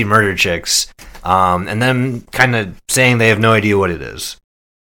KFC Murder Chicks, and then kind of saying they have no idea what it is.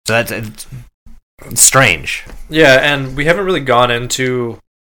 So it's strange. Yeah, and we haven't really gone into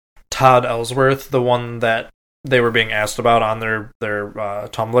Todd Ellsworth, the one that they were being asked about on their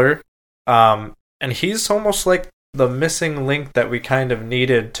Tumblr, and he's almost like the missing link that we kind of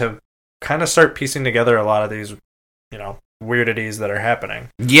needed to kind of start piecing together a lot of these, weirdities that are happening.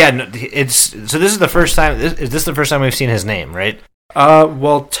 Yeah, no, this is the first time. Is this the first time we've seen his name? Right.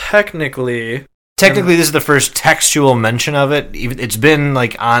 Well, technically, This is the first textual mention of it. It's been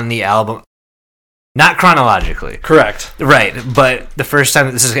like on the album. Not chronologically. correct. Right, but the first time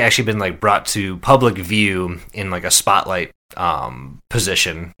that this has actually been like brought to public view in like a spotlight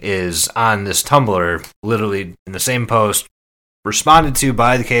position is on this Tumblr, literally in the same post, responded to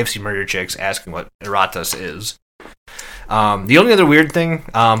by the KFC Murder Chicks asking what Eratas is. The only other weird thing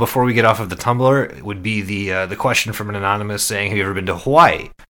before we get off of the Tumblr would be the question from an anonymous saying, "Have you ever been to Hawaii?"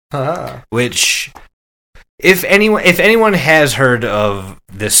 Which, if anyone has heard of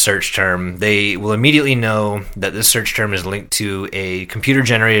this search term, they will immediately know that this search term is linked to a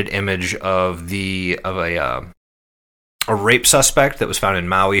computer-generated image of a a rape suspect that was found in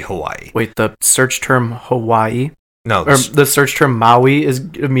Maui, Hawaii. Wait, the search term Hawaii No, or the search term Maui is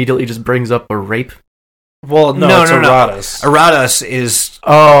immediately just brings up a rape. Well, no, it's Aratus. Aratus is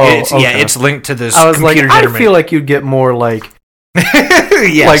Okay. it's linked to this. I was like, I computer-generated- feel like you'd get more like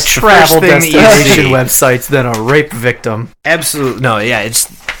Yes, like the travel first thing that you destination see. websites than a rape victim. Absolutely no. Yeah, it's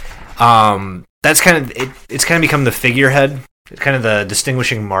that's kind of it's kind of become the figurehead. It's kind of the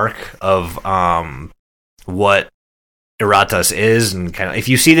distinguishing mark of what Aratus is, and kind of if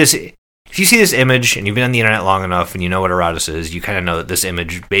you see this image and you've been on the internet long enough and you know what Aratus is, you kind of know that this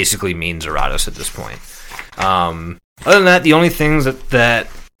image basically means Aratus at this point. Other than that, the only things that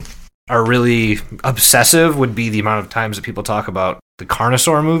are really obsessive would be the amount of times that people talk about the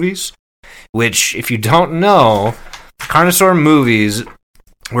Carnosaur movies, which, if you don't know, the Carnosaur movies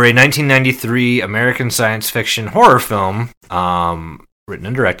were a 1993 American science fiction horror film written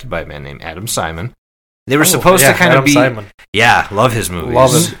and directed by a man named Adam Simon. They were supposed to kind of be... Simon. Yeah, love his movies.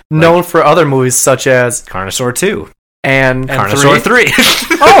 Love him. Known for other movies such as Carnosaur 2. and Carnosaur 3.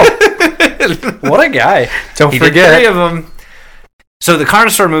 Oh, What a guy. don't He did forget 3 of them. So the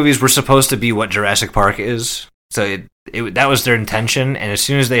Carnosaur movies were supposed to be what Jurassic Park is. So that was their intention. And as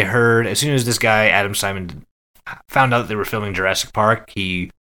soon as this guy, Adam Simon, found out they were filming Jurassic Park, he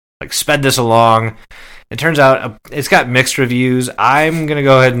sped this along. It turns out it's got mixed reviews. I'm going to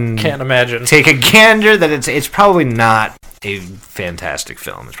go ahead and Can't imagine. take a gander that it's probably not a fantastic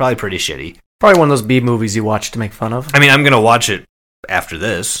film. It's probably pretty shitty. probably one of those B movies you watch to make fun of. I mean, I'm going to watch it after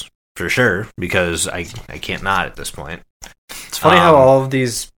this, for sure, because I can't not at this point. It's funny how all of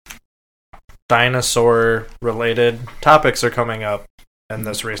these dinosaur-related topics are coming up in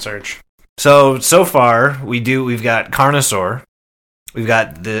this research. So far, we've got Carnosaur. We've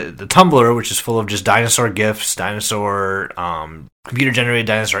got the Tumblr, which is full of just dinosaur GIFs, computer-generated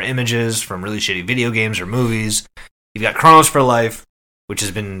dinosaur images from really shitty video games or movies. You've got Chronos for Life, which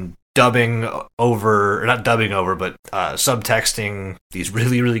has been subtexting these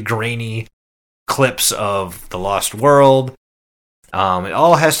really, really grainy clips of the Lost World. It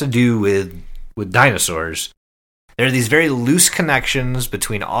all has to do with dinosaurs. There are these very loose connections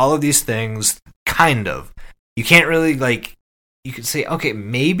between all of these things, kind of. You can't really, you could say, okay,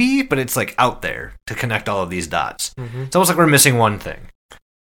 maybe, but it's, out there to connect all of these dots. Mm-hmm. It's almost like we're missing one thing.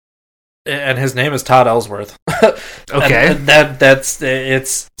 And his name is Todd Ellsworth. Okay. And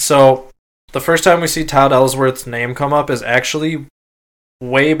it's so the first time we see Todd Ellsworth's name come up is actually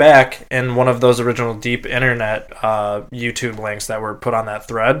way back in one of those original deep internet YouTube links that were put on that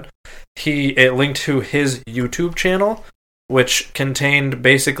thread. It linked to his YouTube channel, which contained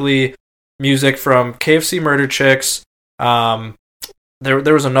basically music from KFC Murder Chicks. There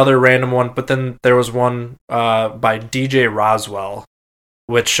was another random one, but then there was one by DJ Roswell,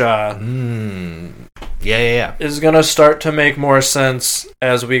 which Yeah. is going to start to make more sense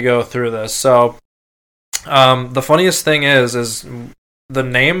as we go through this. So, the funniest thing is the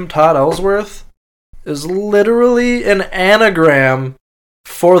name Todd Ellsworth is literally an anagram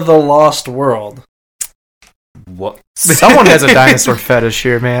for the Lost World. What? Someone has a dinosaur fetish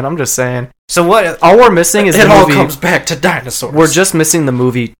here, man. I'm just saying. So what? All we're missing is It the all movie. comes back to dinosaurs. We're just missing the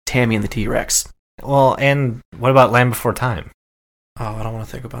movie Tammy and the T-Rex. Well, and what about Land Before Time? Oh, I don't want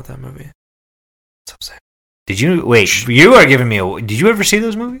to think about that movie. So sad. Did you wait? You are giving me a. Did you ever see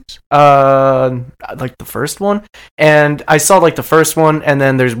those movies? Like the first one, and I saw the first one, and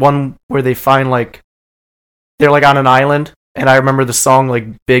then there's one where they find they're on an island, and I remember the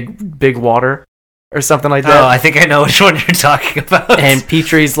song Big Water or something like that. Oh, I think I know which one you're talking about. And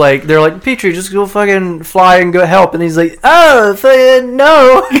Petrie's they're like, Petrie, just go fucking fly and go help. And he's like, oh, fucking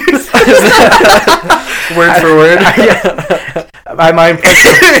no. Word for word. Yeah. My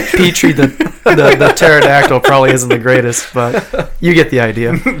impression of Petrie, the pterodactyl, probably isn't the greatest, but you get the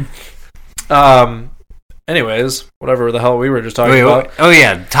idea. Anyways, whatever the hell we were just talking about. Oh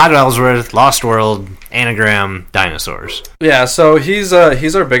yeah, Todd Ellsworth, Lost World, anagram, dinosaurs. Yeah, so he's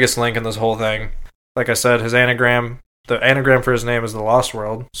our biggest link in this whole thing. Like I said, the anagram for his name is the Lost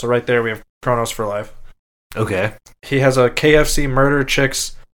World. So right there we have Chronos for Life. Okay. He has a KFC Murder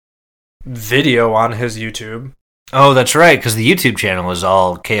Chicks video on his YouTube. Oh, that's right, because the YouTube channel is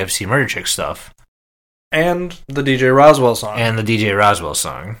all KFC Murder Chick stuff. And the DJ Roswell song. And the DJ Roswell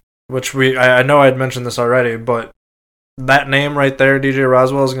song. Which I know I'd mentioned this already, but that name right there, DJ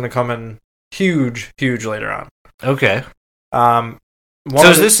Roswell, is going to come in huge later on. Okay. So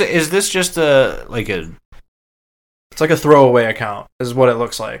is this just a It's like a throwaway account, is what it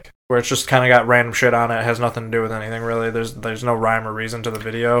looks like. Where it's just kind of got random shit on it. It has nothing to do with anything, really. There's no rhyme or reason to the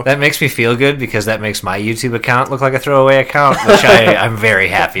video. That makes me feel good because that makes my YouTube account look like a throwaway account, which I'm very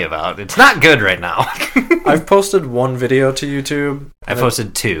happy about. It's not good right now. I've posted one video to YouTube. I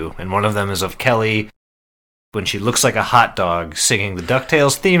posted 2, and one of them is of Kelly when she looks like a hot dog singing the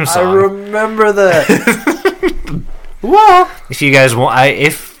DuckTales theme song. I remember that. Well, If you guys want,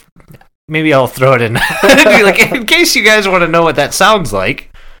 maybe I'll throw it in. Be like, in case you guys want to know what that sounds like.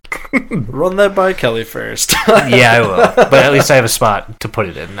 Run that by Kelly first. Yeah, I will. But at least I have a spot to put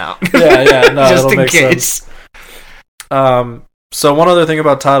it in now. yeah, no, Just it'll in make case. sense. So one other thing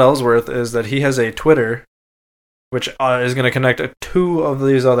about Todd Ellsworth is that he has a Twitter, which is going to connect 2 of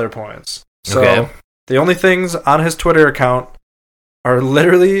these other points. So Okay. the only things on his Twitter account are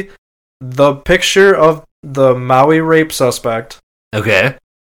literally the picture of the Maui rape suspect Okay.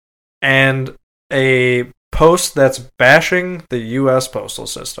 and a post that's bashing the U.S. postal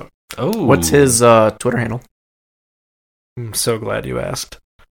system. Oh, what's his Twitter handle? I'm so glad you asked.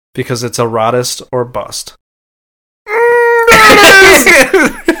 Because it's Erodist or bust.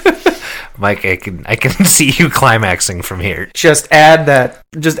 Mike? I can see you climaxing from here. Just add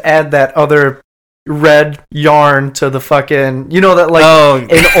that other red yarn to the fucking, you know, that like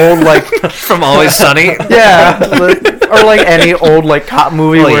an old like from Always Sunny. yeah, or like any old like cop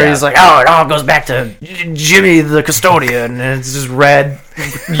movie Well, where yeah. he's like, oh, it all goes back to Jimmy the custodian, and it's just red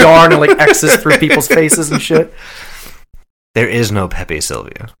yarn and like X's through people's faces and shit. There is no Pepe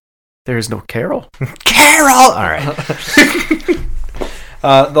Sylvia. There is no Carol. Carol. All right.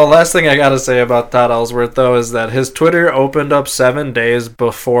 The last thing I gotta say about Todd Ellsworth, though, is that his Twitter opened up 7 days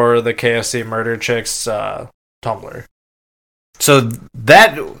before the KFC murder chick's Tumblr. So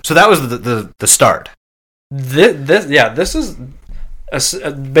that was the start. This is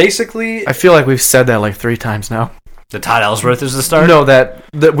basically. I feel like we've said that like 3 times now. The Todd Ellsworth is the start. No, that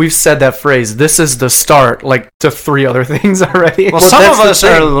we've said that phrase. This is the start, like to 3 other things already. Well, some that's of the us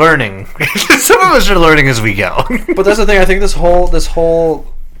are thing. learning. Some of us are learning as we go. But that's the thing. I think this whole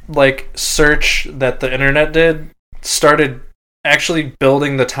like search that the internet did started actually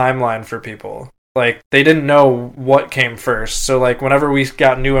building the timeline for people. Like they didn't know what came first. So like whenever we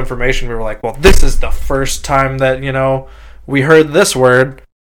got new information, we were like, well, this is the first time that, you know, we heard this word.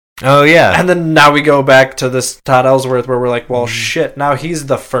 Oh yeah. And then now we go back to this Todd Ellsworth where we're like, well, shit, now he's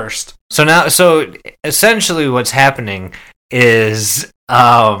the first. So essentially what's happening is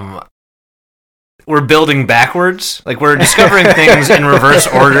we're building backwards. Like we're discovering things in reverse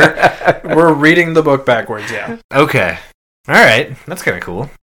order. We're reading the book backwards, yeah. Okay. All right. That's kind of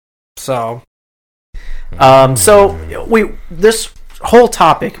cool. So, So this whole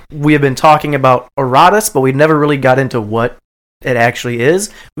topic we have been talking about Erotus, but we never really got into what it actually is.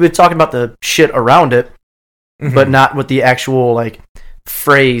 We've been talking about the shit around it, but not what the actual like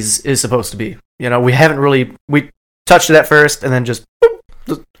phrase is supposed to be. You know, we touched it at first and then just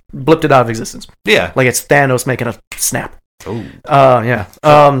blipped it out of existence. Yeah. Like it's Thanos making a snap. Oh. Yeah.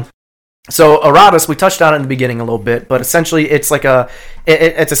 So Erotus, we touched on it in the beginning a little bit, but essentially it's like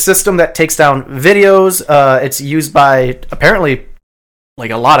it's a system that takes down videos. It's used by apparently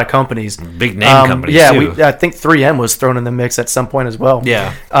like a lot of companies, Big name companies. Yeah, too. I think 3M was thrown in the mix at some point as well.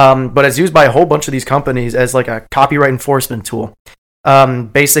 Yeah. But it's used by a whole bunch of these companies as like a copyright enforcement tool.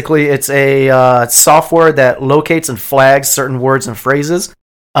 Basically, it's a software that locates and flags certain words and phrases.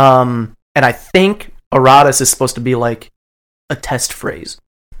 And I think Erotus is supposed to be like a test phrase.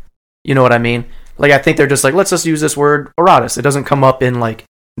 You know what I mean? Like, I think they're just like, let's just use this word Erotus. It doesn't come up in like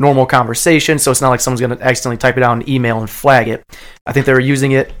normal conversation, so it's not like someone's going to accidentally type it out in email and flag it. I think they were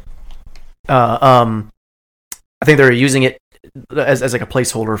using it. I think they were using it as like a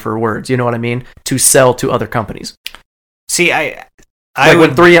placeholder for words. You know what I mean? To sell to other companies. See, I Like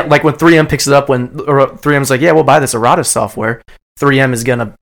would. when 3M picks it up, when 3M's like, yeah, we'll buy this Erotus software. 3M is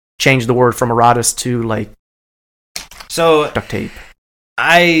gonna change the word from Erotus to like So duct tape.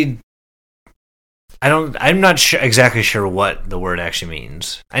 I'm not exactly sure what the word actually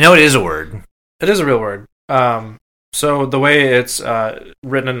means. I know it is a word. it is a real word. So the way it's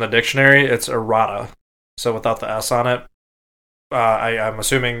written in the dictionary, it's errata. So without the S on it, I'm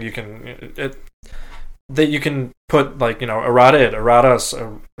assuming you can you can put like, you know, errated, erratus,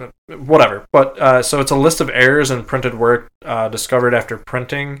 whatever. But so it's a list of errors in printed work discovered after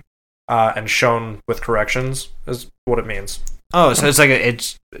printing and shown with corrections is what it means. Oh, so it's like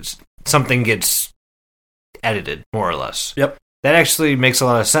it's something gets edited, more or less. Yep. That actually makes a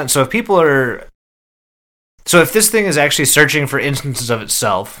lot of sense. So if this thing is actually searching for instances of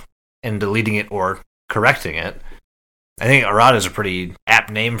itself and deleting it or correcting it, I think errata is a pretty apt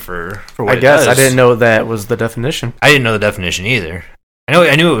name for what I guess it I does. didn't know that was the definition. I didn't know the definition either.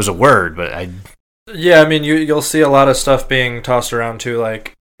 I knew it was a word, but Yeah, I mean, you'll see a lot of stuff being tossed around too.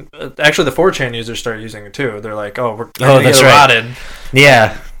 Like, actually, the 4chan users start using it too. They're like, "Oh, we're Oh, that's right. eroded."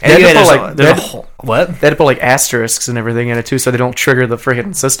 yeah. They had to Anyway, put, there's like, there's a whole, what? They had to put like asterisks and everything in it too, so they don't trigger the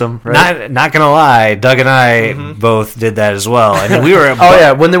freaking system. Right? Not gonna lie, Doug and I both did that as well. I mean, we were. Oh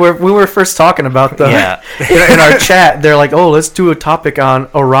yeah, when we were first talking about the Yeah. in our chat, they're like, "Oh, let's do a topic on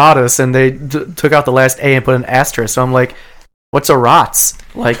Eratus," and they took out the last A and put an asterisk. So I'm like, "What's Erats?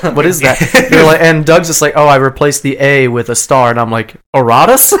 Like, what is that?" They're like, and Doug's just like, "Oh, I replaced the A with a star," and I'm like,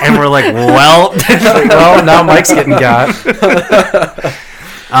 "Eratus?" And we're like, well, well, now Mike's getting got.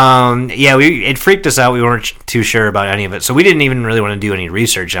 yeah, it freaked us out. We weren't too sure about any of it, so we didn't even really want to do any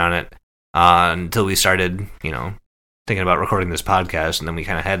research on it until we started, thinking about recording this podcast, and then we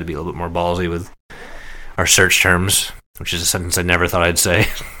kind of had to be a little bit more ballsy with our search terms, which is a sentence I never thought I'd say.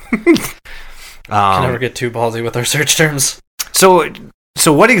 Can never get too ballsy with our search terms.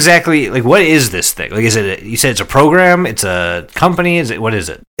 So what exactly, like, what is this thing? Like, is it, you said it's a program, it's a company, what is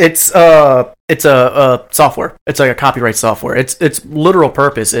it? It's a software. It's like a copyright software. Its literal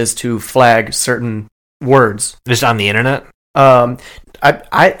purpose is to flag certain words. Just on the internet?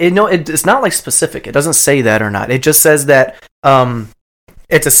 It's not like specific. It doesn't say that or not. It just says that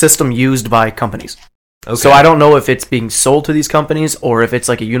it's a system used by companies. Okay. So I don't know if it's being sold to these companies or if it's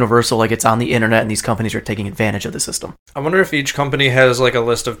like a universal, like it's on the internet and these companies are taking advantage of the system. I wonder if each company has like a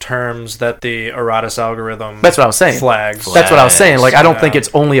list of terms that the Eratus algorithm That's what I was saying. flags. That's what I was saying. Like, I don't think Yeah. it's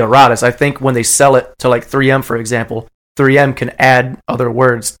only Eratus. I think when they sell it to like 3M, for example, 3M can add other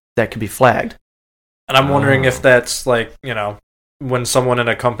words that could be flagged. And I'm wondering if that's like, when someone in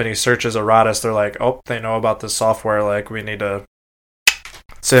a company searches Eratus, they're like, oh, they know about this software, like we need to...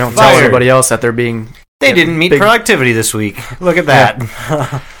 So they don't tell Fired. everybody else that they're being... They didn't meet big- productivity this week. Look at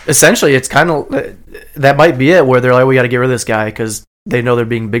that. Essentially, it's kind of... That might be it, where they're like, we got to get rid of this guy because they know they're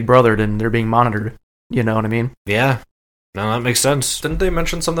being big brothered and they're being monitored. You know what I mean? Yeah. No, that makes sense. Didn't they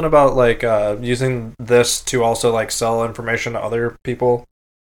mention something about like using this to also like sell information to other people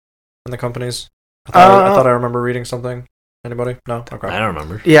in the companies? I thought I remember reading something. Anybody? No? Okay. I don't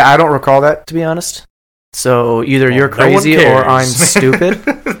remember. Yeah, I don't recall that, to be honest. So either Well, you're no one crazy or cares. I'm stupid,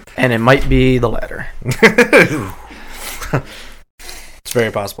 and it might be the latter. It's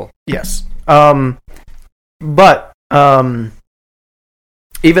very possible. Yes. But even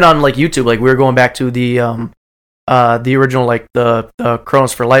on like YouTube, like we were going back to the original, like the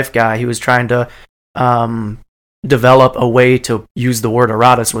Chronos for Life guy. He was trying to develop a way to use the word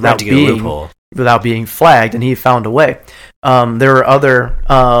Eratus Right, to get a loophole. without being flagged, and he found a way. There were other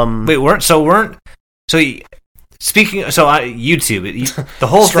Wait, YouTube, the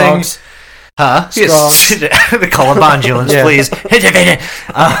whole Strongs. thing, huh? Strongs. The call of ambulance, Yeah. please.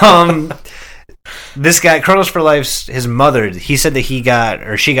 This guy, Chronos for Life's, his mother, he said that she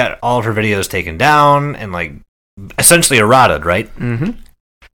got all of her videos taken down and like essentially errated, right? Mm-hmm.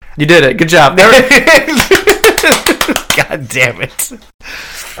 You did it. Good job. God damn it.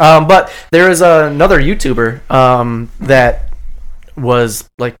 But there is another YouTuber that was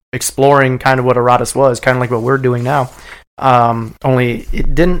like exploring kind of what Eratus was, kind of like what we're doing now. Only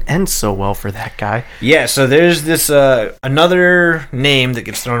it didn't end so well for that guy. Yeah, so there's this another name that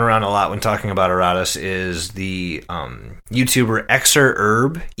gets thrown around a lot when talking about Eratus is the YouTuber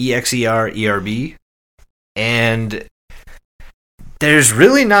Exererb, EXERERB, and there's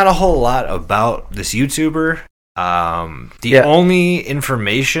really not a whole lot about this YouTuber. The only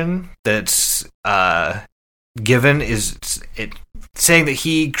information that's given is it saying that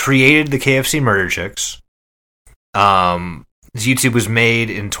he created the KFC Murder Chicks. His YouTube was made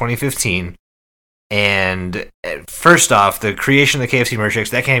in 2015, and first off, the creation of the KFC Murder Chicks,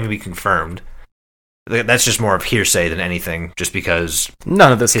 that can't even be confirmed. That's just more of hearsay than anything, just because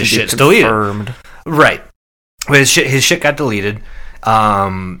None of this his can be shit's deleted. confirmed. Right. But his shit got deleted.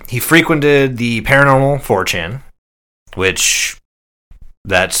 He frequented the paranormal 4chan, which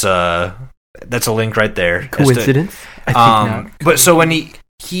that's a link right there. Coincidence? I think not. But so when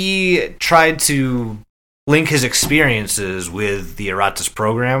he tried to link his experiences with the Eratus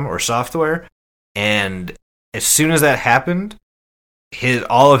program or software, and as soon as that happened,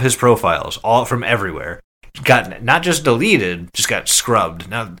 all of his profiles, all from everywhere, got not just deleted, just got scrubbed.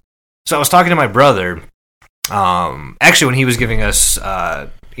 Now, so I was talking to my brother, actually when he was giving us,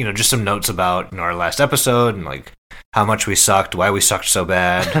 just some notes about our last episode and like how much we sucked, why we sucked so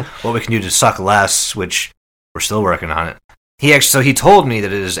bad, what we can do to suck less, which we're still working on it. He told me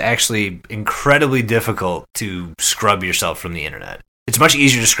that it is actually incredibly difficult to scrub yourself from the internet. It's much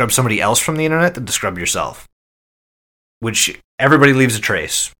easier to scrub somebody else from the internet than to scrub yourself. Which everybody leaves a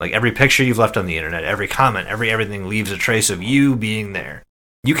trace. Like every picture you've left on the internet, every comment, everything leaves a trace of you being there.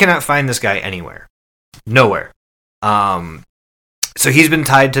 You cannot find this guy anywhere. Nowhere. So he's been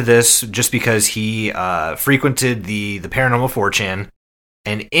tied to this just because he frequented the paranormal 4chan,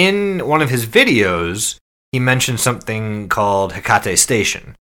 And in one of his videos, he mentioned something called Hecate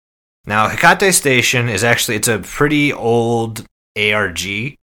Station. Now, Hecate Station is actually, it's a pretty old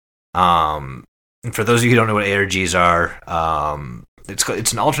ARG. And for those of you who don't know what ARGs are,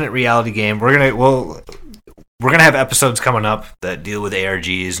 it's an alternate reality game. We're gonna have episodes coming up that deal with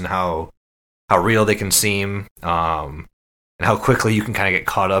ARGs and how real they can seem, and how quickly you can kind of get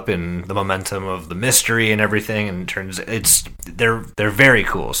caught up in the momentum of the mystery and everything. And they're very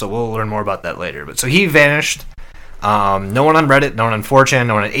cool. So we'll learn more about that later. But so he vanished. No one on Reddit, no one on 4chan,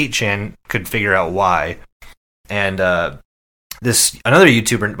 no one on 8chan could figure out why. And another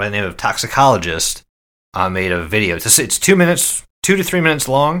YouTuber by the name of Toxicologist made a video. It's 2 to 3 minutes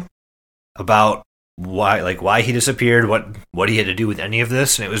long, about why he disappeared, what he had to do with any of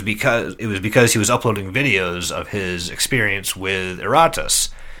this, and it was because he was uploading videos of his experience with Eratus,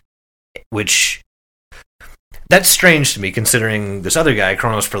 which that's strange to me considering this other guy,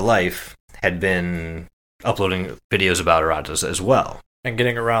 Chronos for Life, had been uploading videos about Eratus as well. And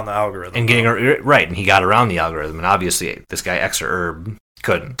getting around the algorithm. And he got around the algorithm, and obviously this guy Exer Herb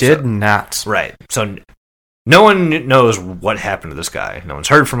couldn't. Did not. Right. So no one knows what happened to this guy. No one's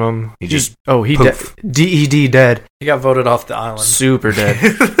heard from him. He just he DED dead. He got voted off the island. Super dead.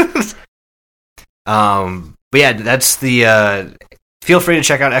 But yeah, that's the. Feel free to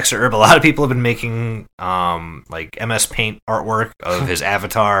check out Exer Herb. A lot of people have been making like MS Paint artwork of his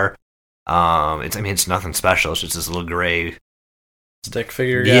avatar. It's nothing special. It's just this little gray stick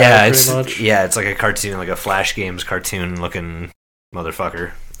figure guy, pretty much. Yeah, it's like a cartoon, like a Flash Games cartoon looking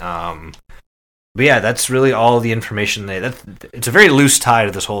motherfucker. But yeah, that's really all the information it's a very loose tie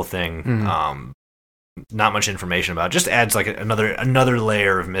to this whole thing. Mm-hmm. Not much information about it. Just adds like another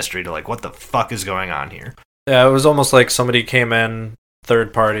layer of mystery to like what the fuck is going on here. Yeah, it was almost like somebody came in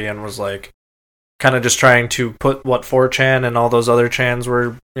third party and was like kind of just trying to put what 4chan and all those other chans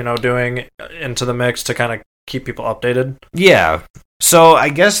were, doing into the mix to kind of keep people updated. Yeah. So I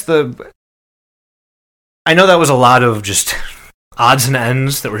guess I know that was a lot of just odds and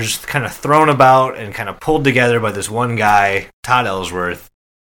ends that were just kind of thrown about and kind of pulled together by this one guy, Todd Ellsworth.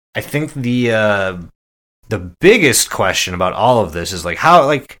 I think the biggest question about all of this is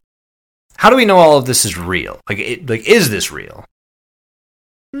how do we know all of this is real? Is this real?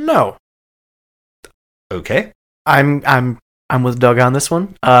 No. Okay. I'm with Doug on this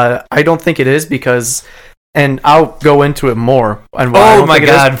one. I don't think it is because, and I'll go into it more. Oh my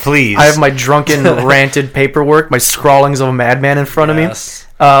god, please! I have my drunken, ranted paperwork, my scrawlings of a madman in front of me.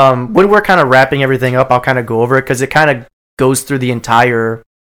 When we're kind of wrapping everything up, I'll kind of go over it because it kind of goes through the entire,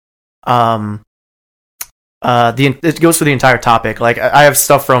 it goes through the entire topic. Like I have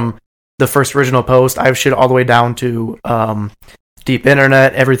stuff from the first original post. I have shit all the way down to deep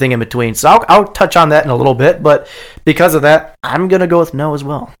internet, everything in between. So I'll touch on that in a little bit, but because of that, I'm gonna go with no as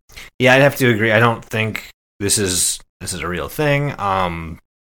well. Yeah, I'd have to agree. I don't think this is a real thing.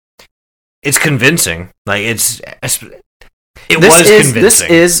 It's convincing. Like it was convincing. This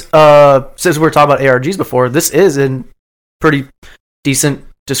is since we were talking about ARGs before, this is a pretty decent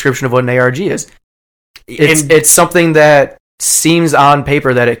description of what an ARG is. It's something that seems on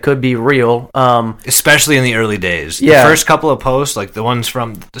paper that it could be real, especially in the early days. Yeah. The first couple of posts, like the ones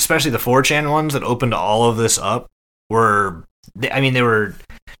from, especially the 4chan ones that opened all of this up, they were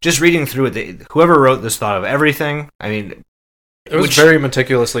just reading through it. Whoever wrote this thought of everything. It was very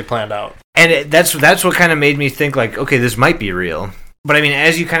meticulously planned out, and that's what kind of made me think like, okay, this might be real. But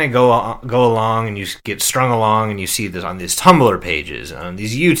as you kind of go along and you get strung along and you see this on these Tumblr pages, on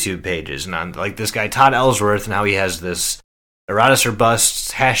these YouTube pages, and on like this guy Todd Ellsworth, and how he has this Eratus or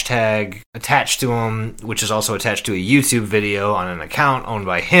Busts hashtag attached to him, which is also attached to a YouTube video on an account owned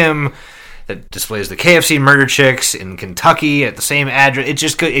by him that displays the KFC murder chicks in Kentucky at the same address.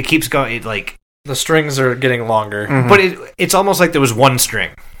 It keeps going. The strings are getting longer, but it's almost like there was one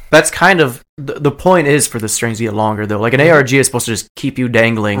string. That's kind of the point is for the strings to get longer though. Like an ARG is supposed to just keep you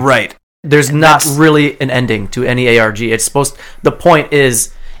dangling. Right. There's not really an ending to any ARG. The point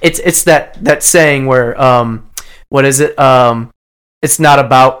is it's that saying where what is it? It's not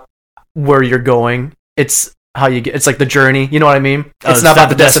about where you're going. It's how you get. It's like the journey. You know what I mean? It's not about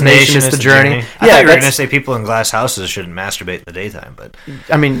the destination. It's the journey. I thought you were going to say people in glass houses shouldn't masturbate in the daytime, but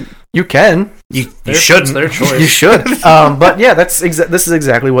you can. You shouldn't. It's their choice. You should. But yeah, this is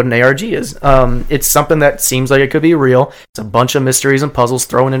exactly what an ARG is. It's something that seems like it could be real. It's a bunch of mysteries and puzzles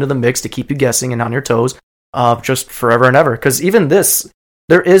thrown into the mix to keep you guessing and on your toes, just forever and ever. Because even this,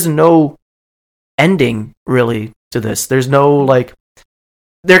 there is no ending really to this. There's no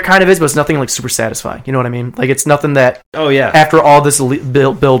there kind of is, but it's nothing super satisfying. You know what I mean? Like it's nothing that. Oh yeah. After all this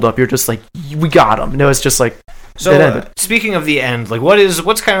build up, you're just like, we got him. No, it's just like. So, it ended. speaking of the end, like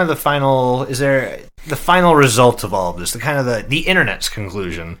what's kind of the final? Is there the final result of all of this? The kind of the internet's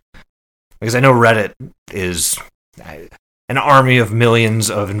conclusion? Because I know Reddit is an army of millions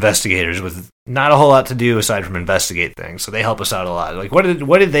of investigators with not a whole lot to do aside from investigate things. So they help us out a lot. Like, what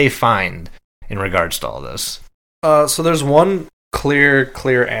did they find in regards to all this? So there's one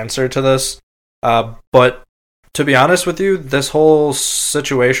clear answer to this, but to be honest with you, this whole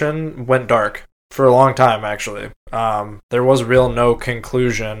situation went dark for a long time, actually. There was no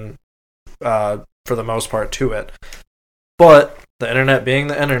conclusion, for the most part, to it. But the internet being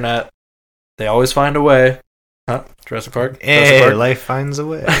the internet, they always find a way. Huh? Jurassic Park? Hey, Jurassic Park? life finds a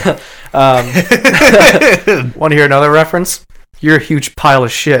way. Want to hear another reference? You're a huge pile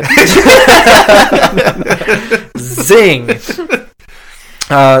of shit. Zing!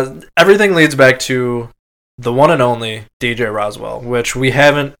 Everything leads back to the one and only DJ Roswell, which we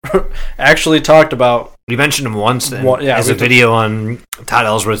haven't actually talked about. We mentioned him once as a video on Todd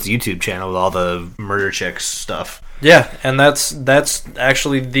Ellsworth's YouTube channel with all the murder chicks stuff. Yeah, and that's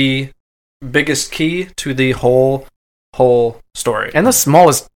actually the biggest key to the whole story. And the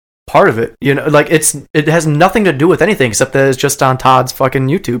smallest part of it, like it has nothing to do with anything except that it's just on Todd's fucking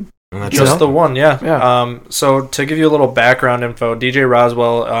YouTube. Just the one, yeah. Yeah. So to give you a little background info, DJ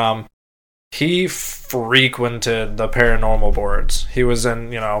Roswell, he frequented the paranormal boards. He was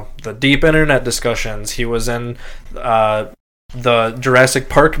in, the deep internet discussions. He was in the Jurassic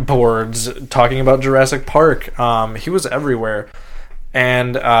Park boards talking about Jurassic Park. He was everywhere.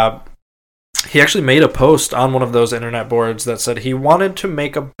 And he actually made a post on one of those internet boards that said he wanted to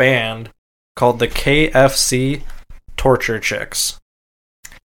make a band called the KFC Torture Chicks.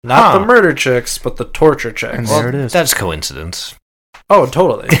 Not the murder chicks, but the torture chicks. And there it is. That's coincidence. Oh,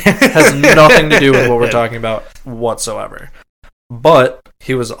 totally. Has nothing to do with what we're talking about whatsoever. But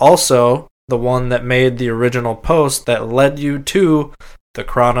he was also the one that made the original post that led you to the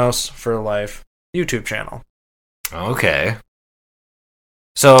Chronos for Life YouTube channel. Okay.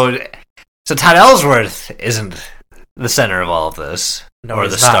 So Todd Ellsworth isn't the center of all of this, No, or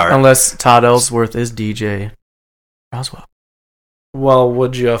he's the not. star. Unless Todd Ellsworth is DJ Roswell. Well,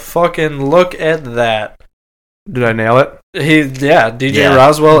 would you fucking look at that? Did I nail it? DJ Yeah.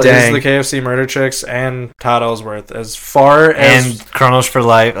 Roswell Dang. is the KFC Murder Chicks and Todd Ellsworth. As far as And Chronos for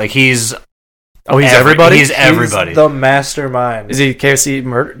Life, like he's everybody? He's everybody. He's the mastermind. Is he KFC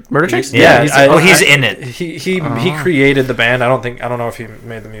Murder Chicks? Yeah, he's he's in it. He created the band. I don't know if he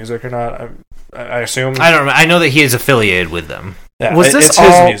made the music or not. I assume. I don't know. I know that he is affiliated with them. Yeah, Was this it's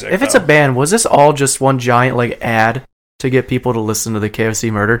all? his music, if it's though. a band, was this all just one giant ad to get people to listen to the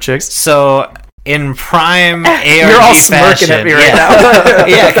KFC Murder Chicks? So in prime ARG You're all fashion, smirking at me right yeah. now.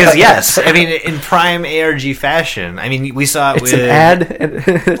 Yeah, because yes, I mean in prime ARG fashion. I mean we saw it It's with an ad. And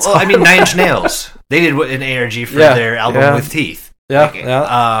it's Well, I mean Nine Inch Nails. They did an ARG for Yeah, their album yeah. with Teeth. Yeah, Like,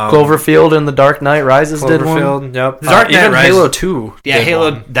 yeah. Cloverfield and The Dark Knight Rises did one. Cloverfield. Yep. The Dark Knight even Rises- Halo 2. Yeah, did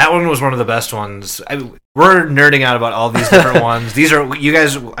Halo. one. That one was one of the best ones. We're nerding out about all these different ones. These are you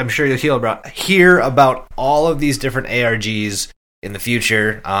guys. I'm sure you'll hear about all of these different ARGs in the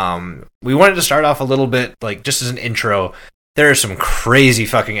future. We wanted to start off a little bit like just as an intro. There are some crazy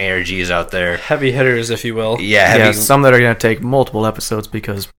fucking ARGs out there. Heavy hitters, if you will. Yeah, heavy, Yeah, some that are going to take multiple episodes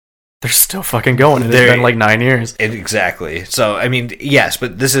because they're still fucking going. And it's They're- been like 9 years. exactly. So I mean, yes,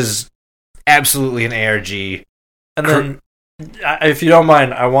 but this is absolutely an ARG. And then, if you don't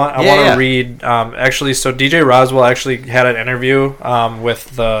mind, I want to read. Actually, so DJ Roswell actually had an interview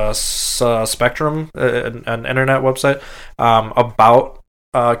with the Spectrum, an internet website, about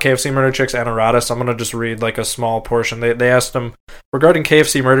KFC Murder Chicks and Errata. So I'm gonna just read like a small portion. They asked him regarding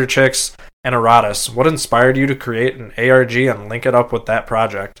KFC Murder Chicks and Erratus, what inspired you to create an ARG and link it up with that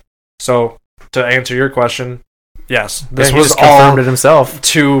project? So to answer your question, yes, this He was just all confirmed it himself.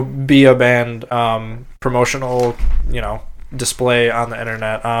 to be a band promotional, display on the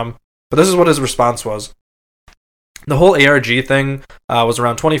internet. But this is what his response was. The whole ARG thing was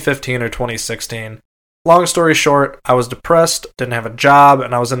around 2015 or 2016. Long story short, I was depressed, didn't have a job,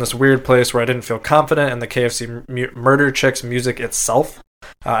 and I was in this weird place where I didn't feel confident in the KFC Murder Chicks music itself.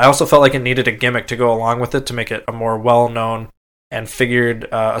 I also felt like it needed a gimmick to go along with it to make it a more well-known, and figured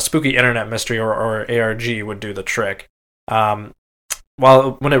a spooky internet mystery or ARG would do the trick. When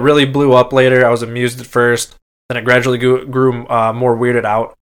it really blew up later, I was amused at first, then it gradually grew more weirded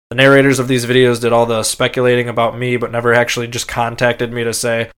out. The narrators of these videos did all the speculating about me, but never actually just contacted me to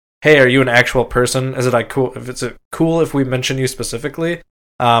say, hey, are you an actual person? Is it cool if we mention you specifically?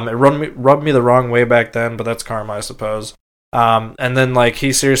 It rubbed me the wrong way back then, but that's karma, I suppose. And then like he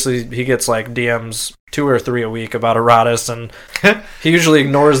gets like DMs 2 or 3 a week about Eratus, and he usually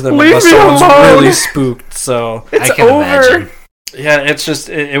ignores them Leave unless me someone's alone. really spooked. So It's I can over. imagine. yeah, it's just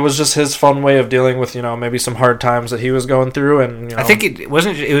it was just his fun way of dealing with maybe some hard times that he was going through, and I think it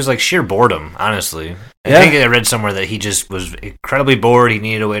was like sheer boredom, honestly. I Yeah. think I read somewhere that he just was incredibly bored. He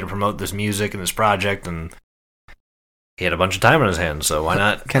needed a way to promote this music and this project, and he had a bunch of time on his hands, so why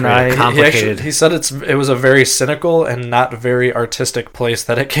not Can create I- a he complicated... he said it was a very cynical and not very artistic place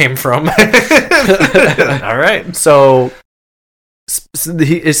that it came from. All right. So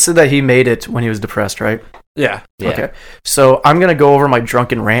it said that he made it when he was depressed, right? Yeah. Yeah. Okay. So I'm gonna go over my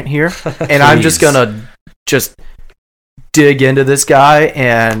drunken rant here, and I'm just Please. gonna dig into this guy,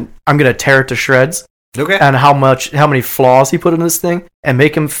 and I'm gonna tear it to shreds, Okay. and how many flaws he put in this thing, and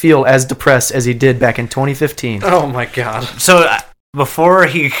make him feel as depressed as he did back in 2015. Oh my god. So before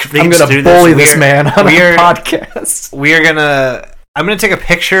he I'm reads gonna through bully this we're- man on we're- a podcast. I'm gonna take a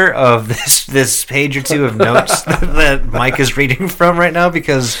picture of this page or two of notes that Mike is reading from right now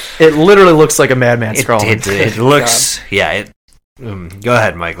because It literally looks like a madman scrawling. it looks go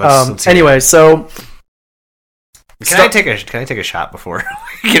ahead, Mike. Let's hear Anyway, so it. Can I take a shot before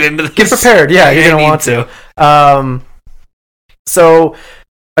we get into this? get prepared. Yeah, you're I gonna need want to. So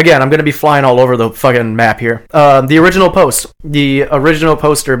again, I'm gonna be flying all over the fucking map here. The original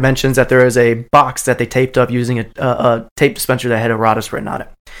poster mentions that there is a box that they taped up using a tape dispenser that had Eratus written on it.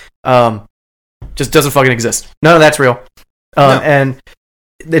 Just doesn't fucking exist. None of that's real. And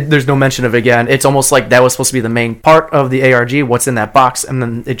there's no mention of it again. It's almost like that was supposed to be the main part of the ARG. What's in that box, and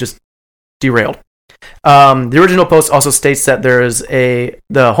then it just derailed. The original post also states that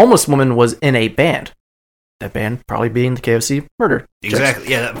the homeless woman was in a band. That band probably being the KFC murder. Chicks. Exactly.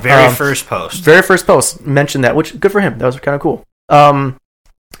 Yeah, that very first post. Very first post mentioned that, which good for him. That was kind of cool.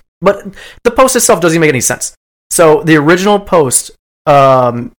 But the post itself doesn't even make any sense. So the original post,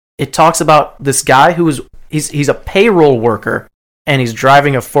 it talks about this guy he's a payroll worker and he's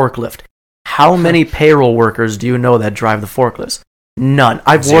driving a forklift. How many payroll workers do you know that drive the forklifts? None.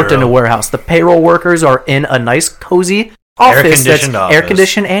 I've worked in a Zero. warehouse. The payroll workers are in a nice, cozy office that's Air-conditioned air office.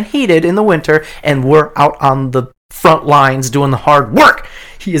 conditioned and heated in the winter, and we're out on the front lines doing the hard work.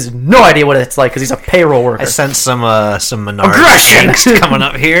 He has no idea what it's like because he's a payroll worker. I sense some Menards Aggression! angst coming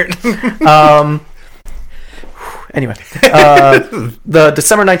up here. Anyway, the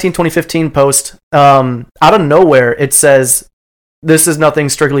December 19, 2015 post, out of nowhere, it says, this is nothing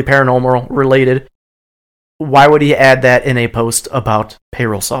strictly paranormal related. Why would he add that in a post about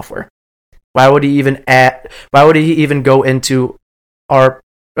payroll software? Why would he even go into why would he even go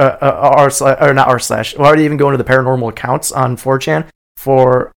into the paranormal accounts on 4chan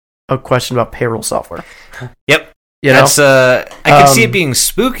for a question about payroll software? Yep. You know? That's I can see it being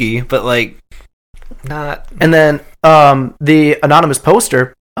spooky, but like not. And then the anonymous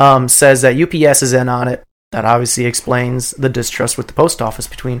poster says that UPS is in on it. That obviously explains the distrust with the post office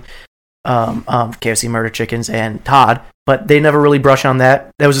between KFC Murder Chickens and Todd. But they never really brush on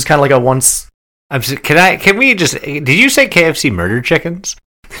that. That was just kind of like a once. Can we just? Did you say KFC Murder Chickens?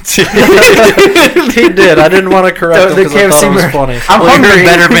 He did. I didn't want to correct him The because I thought it was KFC funny. I'm Well, you're hungry. a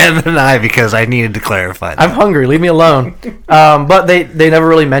better man than I because I needed to clarify that. I'm hungry. Leave me alone. But they never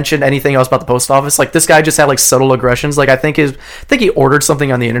really mentioned anything else about the post office. Like this guy just had like subtle aggressions. Like I think he ordered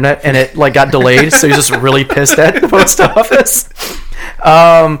something on the internet and it like got delayed, so he's just really pissed at the post office.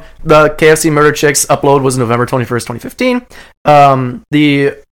 The KFC Murder Chicks upload was November 21st, 2015.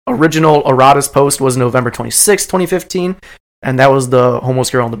 The original Eratus post was November 26th, 2015, and that was the homeless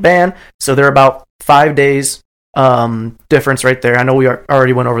girl in the band. So they're about 5 days difference right there. I know we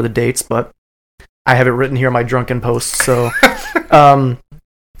already went over the dates, but I have it written here in my drunken post. So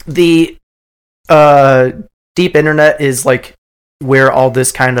the deep internet is like where all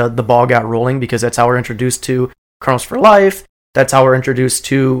this kind of the ball got rolling, because that's how we're introduced to Chronos for Life. That's how we're introduced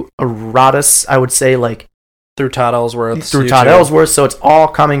to Eratus, I would say, like Through Todd Ellsworth. through Todd Ellsworth. So it's all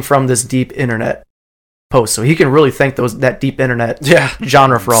coming from this deep internet post. So he can really thank that deep internet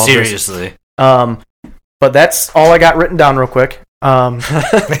genre for all Seriously. this. But that's all I got written down real quick. And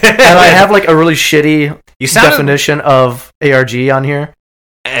I have like a really shitty You sounded. definition of ARG on here,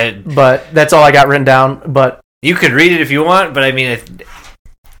 uh, but that's all I got written down. But you could read it if you want, but I mean, it's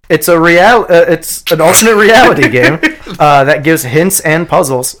it's an alternate reality game that gives hints and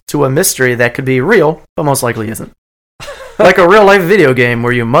puzzles to a mystery that could be real, but most likely isn't. Like a real life video game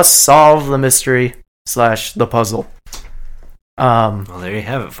where you must solve the mystery / the puzzle. well, there you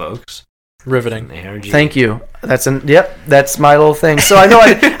have it, folks. Riveting. ARG. Thank you. That's my little thing. So I know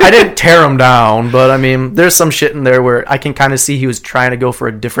I didn't tear him down, but I mean, there's some shit in there where I can kind of see he was trying to go for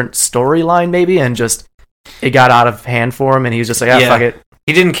a different storyline maybe, and just it got out of hand for him, and he was just like, Yeah. fuck it.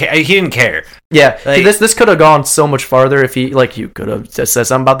 He didn't care. He didn't care. Yeah, Like- this could have gone so much farther if he, like, you could have just said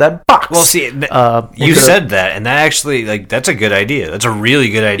something about that box. Well, see, you you could've- said that, and that actually, like, that's a good idea. That's a really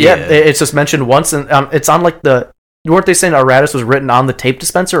good idea. Yeah, it's just mentioned once, and it's on, like, weren't they saying Aratus was written on the tape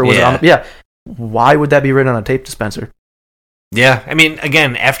dispenser, or was it on, why would that be written on a tape dispenser? Yeah, I mean,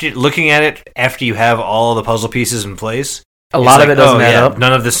 again, after looking at it, after you have all the puzzle pieces in place, A lot of it doesn't add up.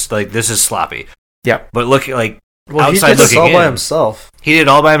 None of this, like, this is sloppy. Yeah. But look, like, Well, he outside did this looking all by in, himself. he did it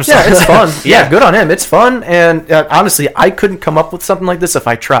all by himself. Yeah, it's fun. Yeah. Yeah, good on him. It's fun, and honestly, I couldn't come up with something like this if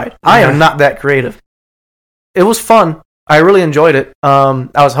I tried. I am not that creative. It was fun. I really enjoyed it. I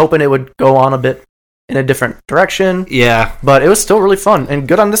was hoping it would go on a bit in a different direction, Yeah, but it was still really fun. And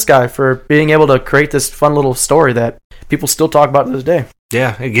good on this guy for being able to create this fun little story that people still talk about to this day.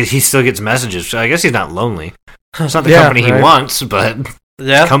 yeah. He still gets messages. So I guess he's not lonely. It's not the Yeah, company he right. wants, but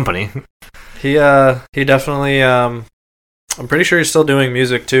Yeah, company. he definitely. I'm pretty sure he's still doing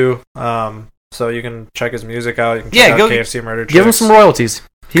music too. So you can check his music out. You can check Yeah, out go- KFC Murder Chicks. Give him some royalties.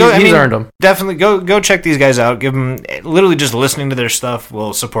 He's earned them. Definitely go check these guys out. Give them literally just listening to their stuff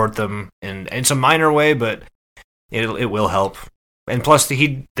will support them in some minor way, but it will help. And plus,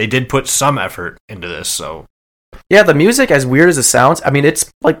 they did put some effort into this, so Yeah, the music, as weird as it sounds, I mean,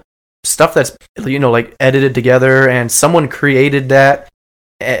 it's like stuff that's, like edited together, and someone created that,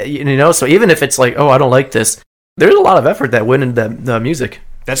 so even if it's like, oh, I don't like this, there's a lot of effort that went into the music.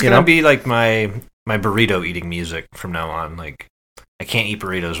 that's gonna be like my burrito eating music from now on. Like, I can't eat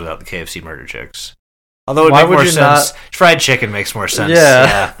burritos without the KFC Murder Chicks. Although it Why makes would more you sense. Fried chicken makes more sense.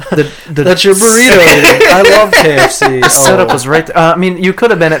 Yeah. The That's your burrito. I love KFC. The setup was right there. I mean, you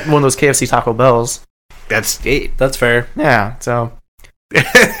could have been at one of those KFC Taco Bells. That's That's fair. Yeah, so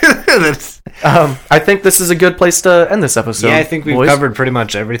that's I think this is a good place to end this episode. yeah. I think we've boys. covered pretty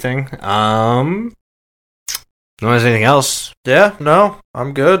much everything. No one has anything else. Yeah, no,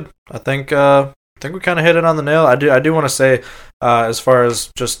 I'm good. I think we kind of hit it on the nail. I do want to say, as far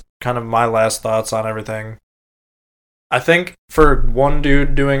as just kind of my last thoughts on everything. I think for one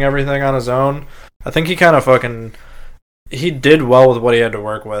dude doing everything on his own, I think he kind of he did well with what he had to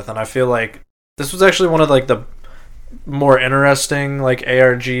work with, and I feel like this was actually one of like the more interesting like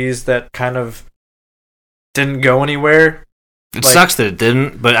ARGs that kind of didn't go anywhere. It Like- sucks that it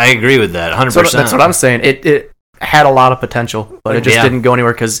didn't, but I agree with that 100%. So that's what I'm saying. It had a lot of potential, but it just Yeah. didn't go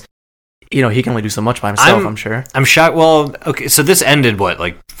anywhere because he can only do so much by himself. I'm sure. I'm shocked. Well, okay, so this ended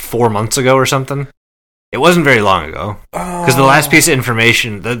like 4 months ago or something. It wasn't very long ago because the last piece of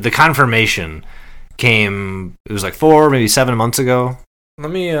information, the confirmation, came. It was like 4, maybe 7 months ago.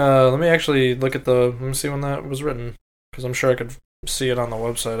 Let me actually look at let me see when that was written, because I'm sure I could see it on the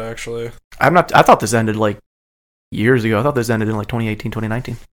website actually. I thought this ended like years ago. I thought this ended in like 2018,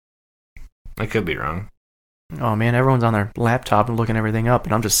 2019. I could be wrong. Oh man, everyone's on their laptop and looking everything up,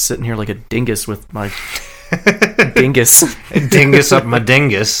 and I'm just sitting here like a dingus with my dingus. Dingus up my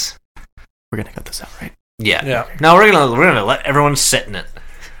dingus. We're gonna cut this out, right? Yeah. Yeah. No, we're gonna let everyone sit in it.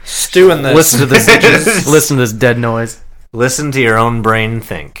 Stew in this. Listen to this. Listen to this dead noise. Listen to your own brain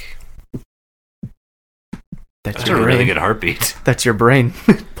think. That's your a really brain. good heartbeat. That's your brain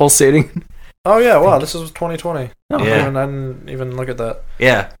pulsating. Oh yeah, wow, this is 2020. Oh, Yeah. I didn't even look at that.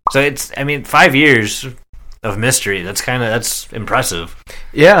 Yeah. So it's, 5 years of mystery. That's impressive.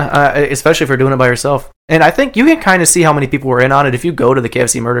 Yeah, especially if you're doing it by yourself. And I think you can kind of see how many people were in on it. If you go to the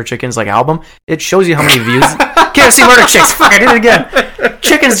KFC Murder Chickens album, it shows you how many views. KFC Murder Chicks. Fuck, I did it again.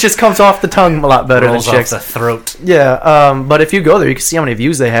 Chickens just comes off the tongue a lot better Rolls than off chicks. the throat. Yeah, but if you go there, you can see how many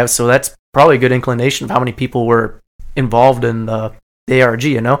views they have. So that's probably a good inclination of how many people were involved in the ARG.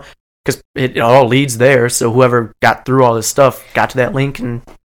 Because it all leads there. So whoever got through all this stuff got to that link. And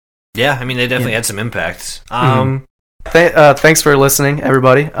Yeah, they definitely had some impact. thanks for listening,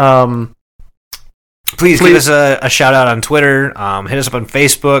 everybody. Please give us a shout out on Twitter. Hit us up on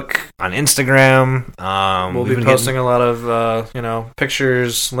Facebook, on Instagram. We'll we've be been posting a lot of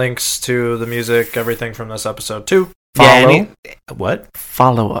pictures, links to the music, everything from this episode too. What?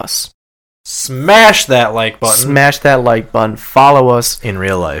 Follow us. Smash that like button. Smash that like button. Follow us. In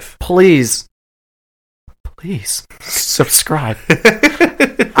real life. Please subscribe.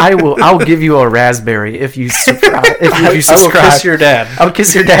 I'll give you a raspberry if you subscribe. If you subscribe, I will kiss your dad. I'll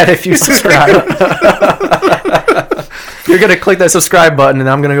kiss your dad if you subscribe. You're gonna click that subscribe button, and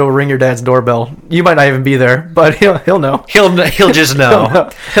I'm gonna go ring your dad's doorbell. You might not even be there, but he'll know. He'll just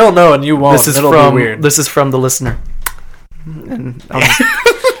know. He'll know, and you won't. This is It'll from be weird. This is from the listener, and I'll just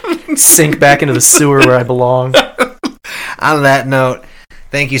sink back into the sewer where I belong. On that note,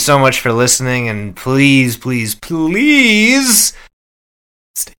 thank you so much for listening, and please, please, please.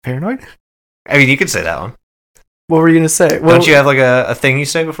 Stay paranoid. I mean, you could say that one. What were you gonna say? Well, Don't you have like a thing you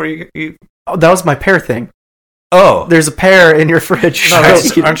say before you? oh, that was my pear thing. Oh, There's a pear in your fridge. No,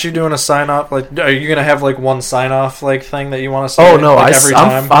 aren't you doing a sign off? Like, are you gonna have like one sign off like thing that you want to say? Oh no, like, every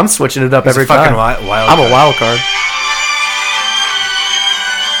time. I'm switching it up he's every a fucking time. wild I'm a card. wild card.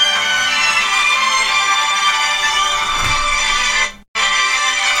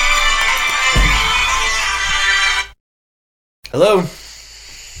 Hello.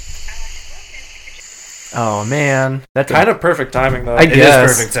 Oh man, that's Kind of perfect timing though. I It is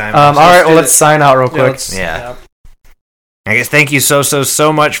guess. perfect time. All right, well, let's sign out real Yeah, quick. let's- Yeah. I guess thank you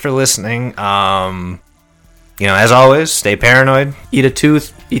so much for listening. As always, stay paranoid. Eat a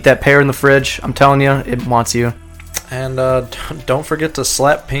tooth. Eat that pear in the fridge. I'm telling you, it wants you. And don't forget to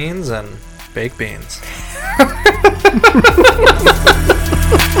slap beans and bake beans.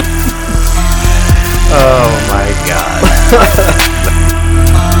 Oh my god.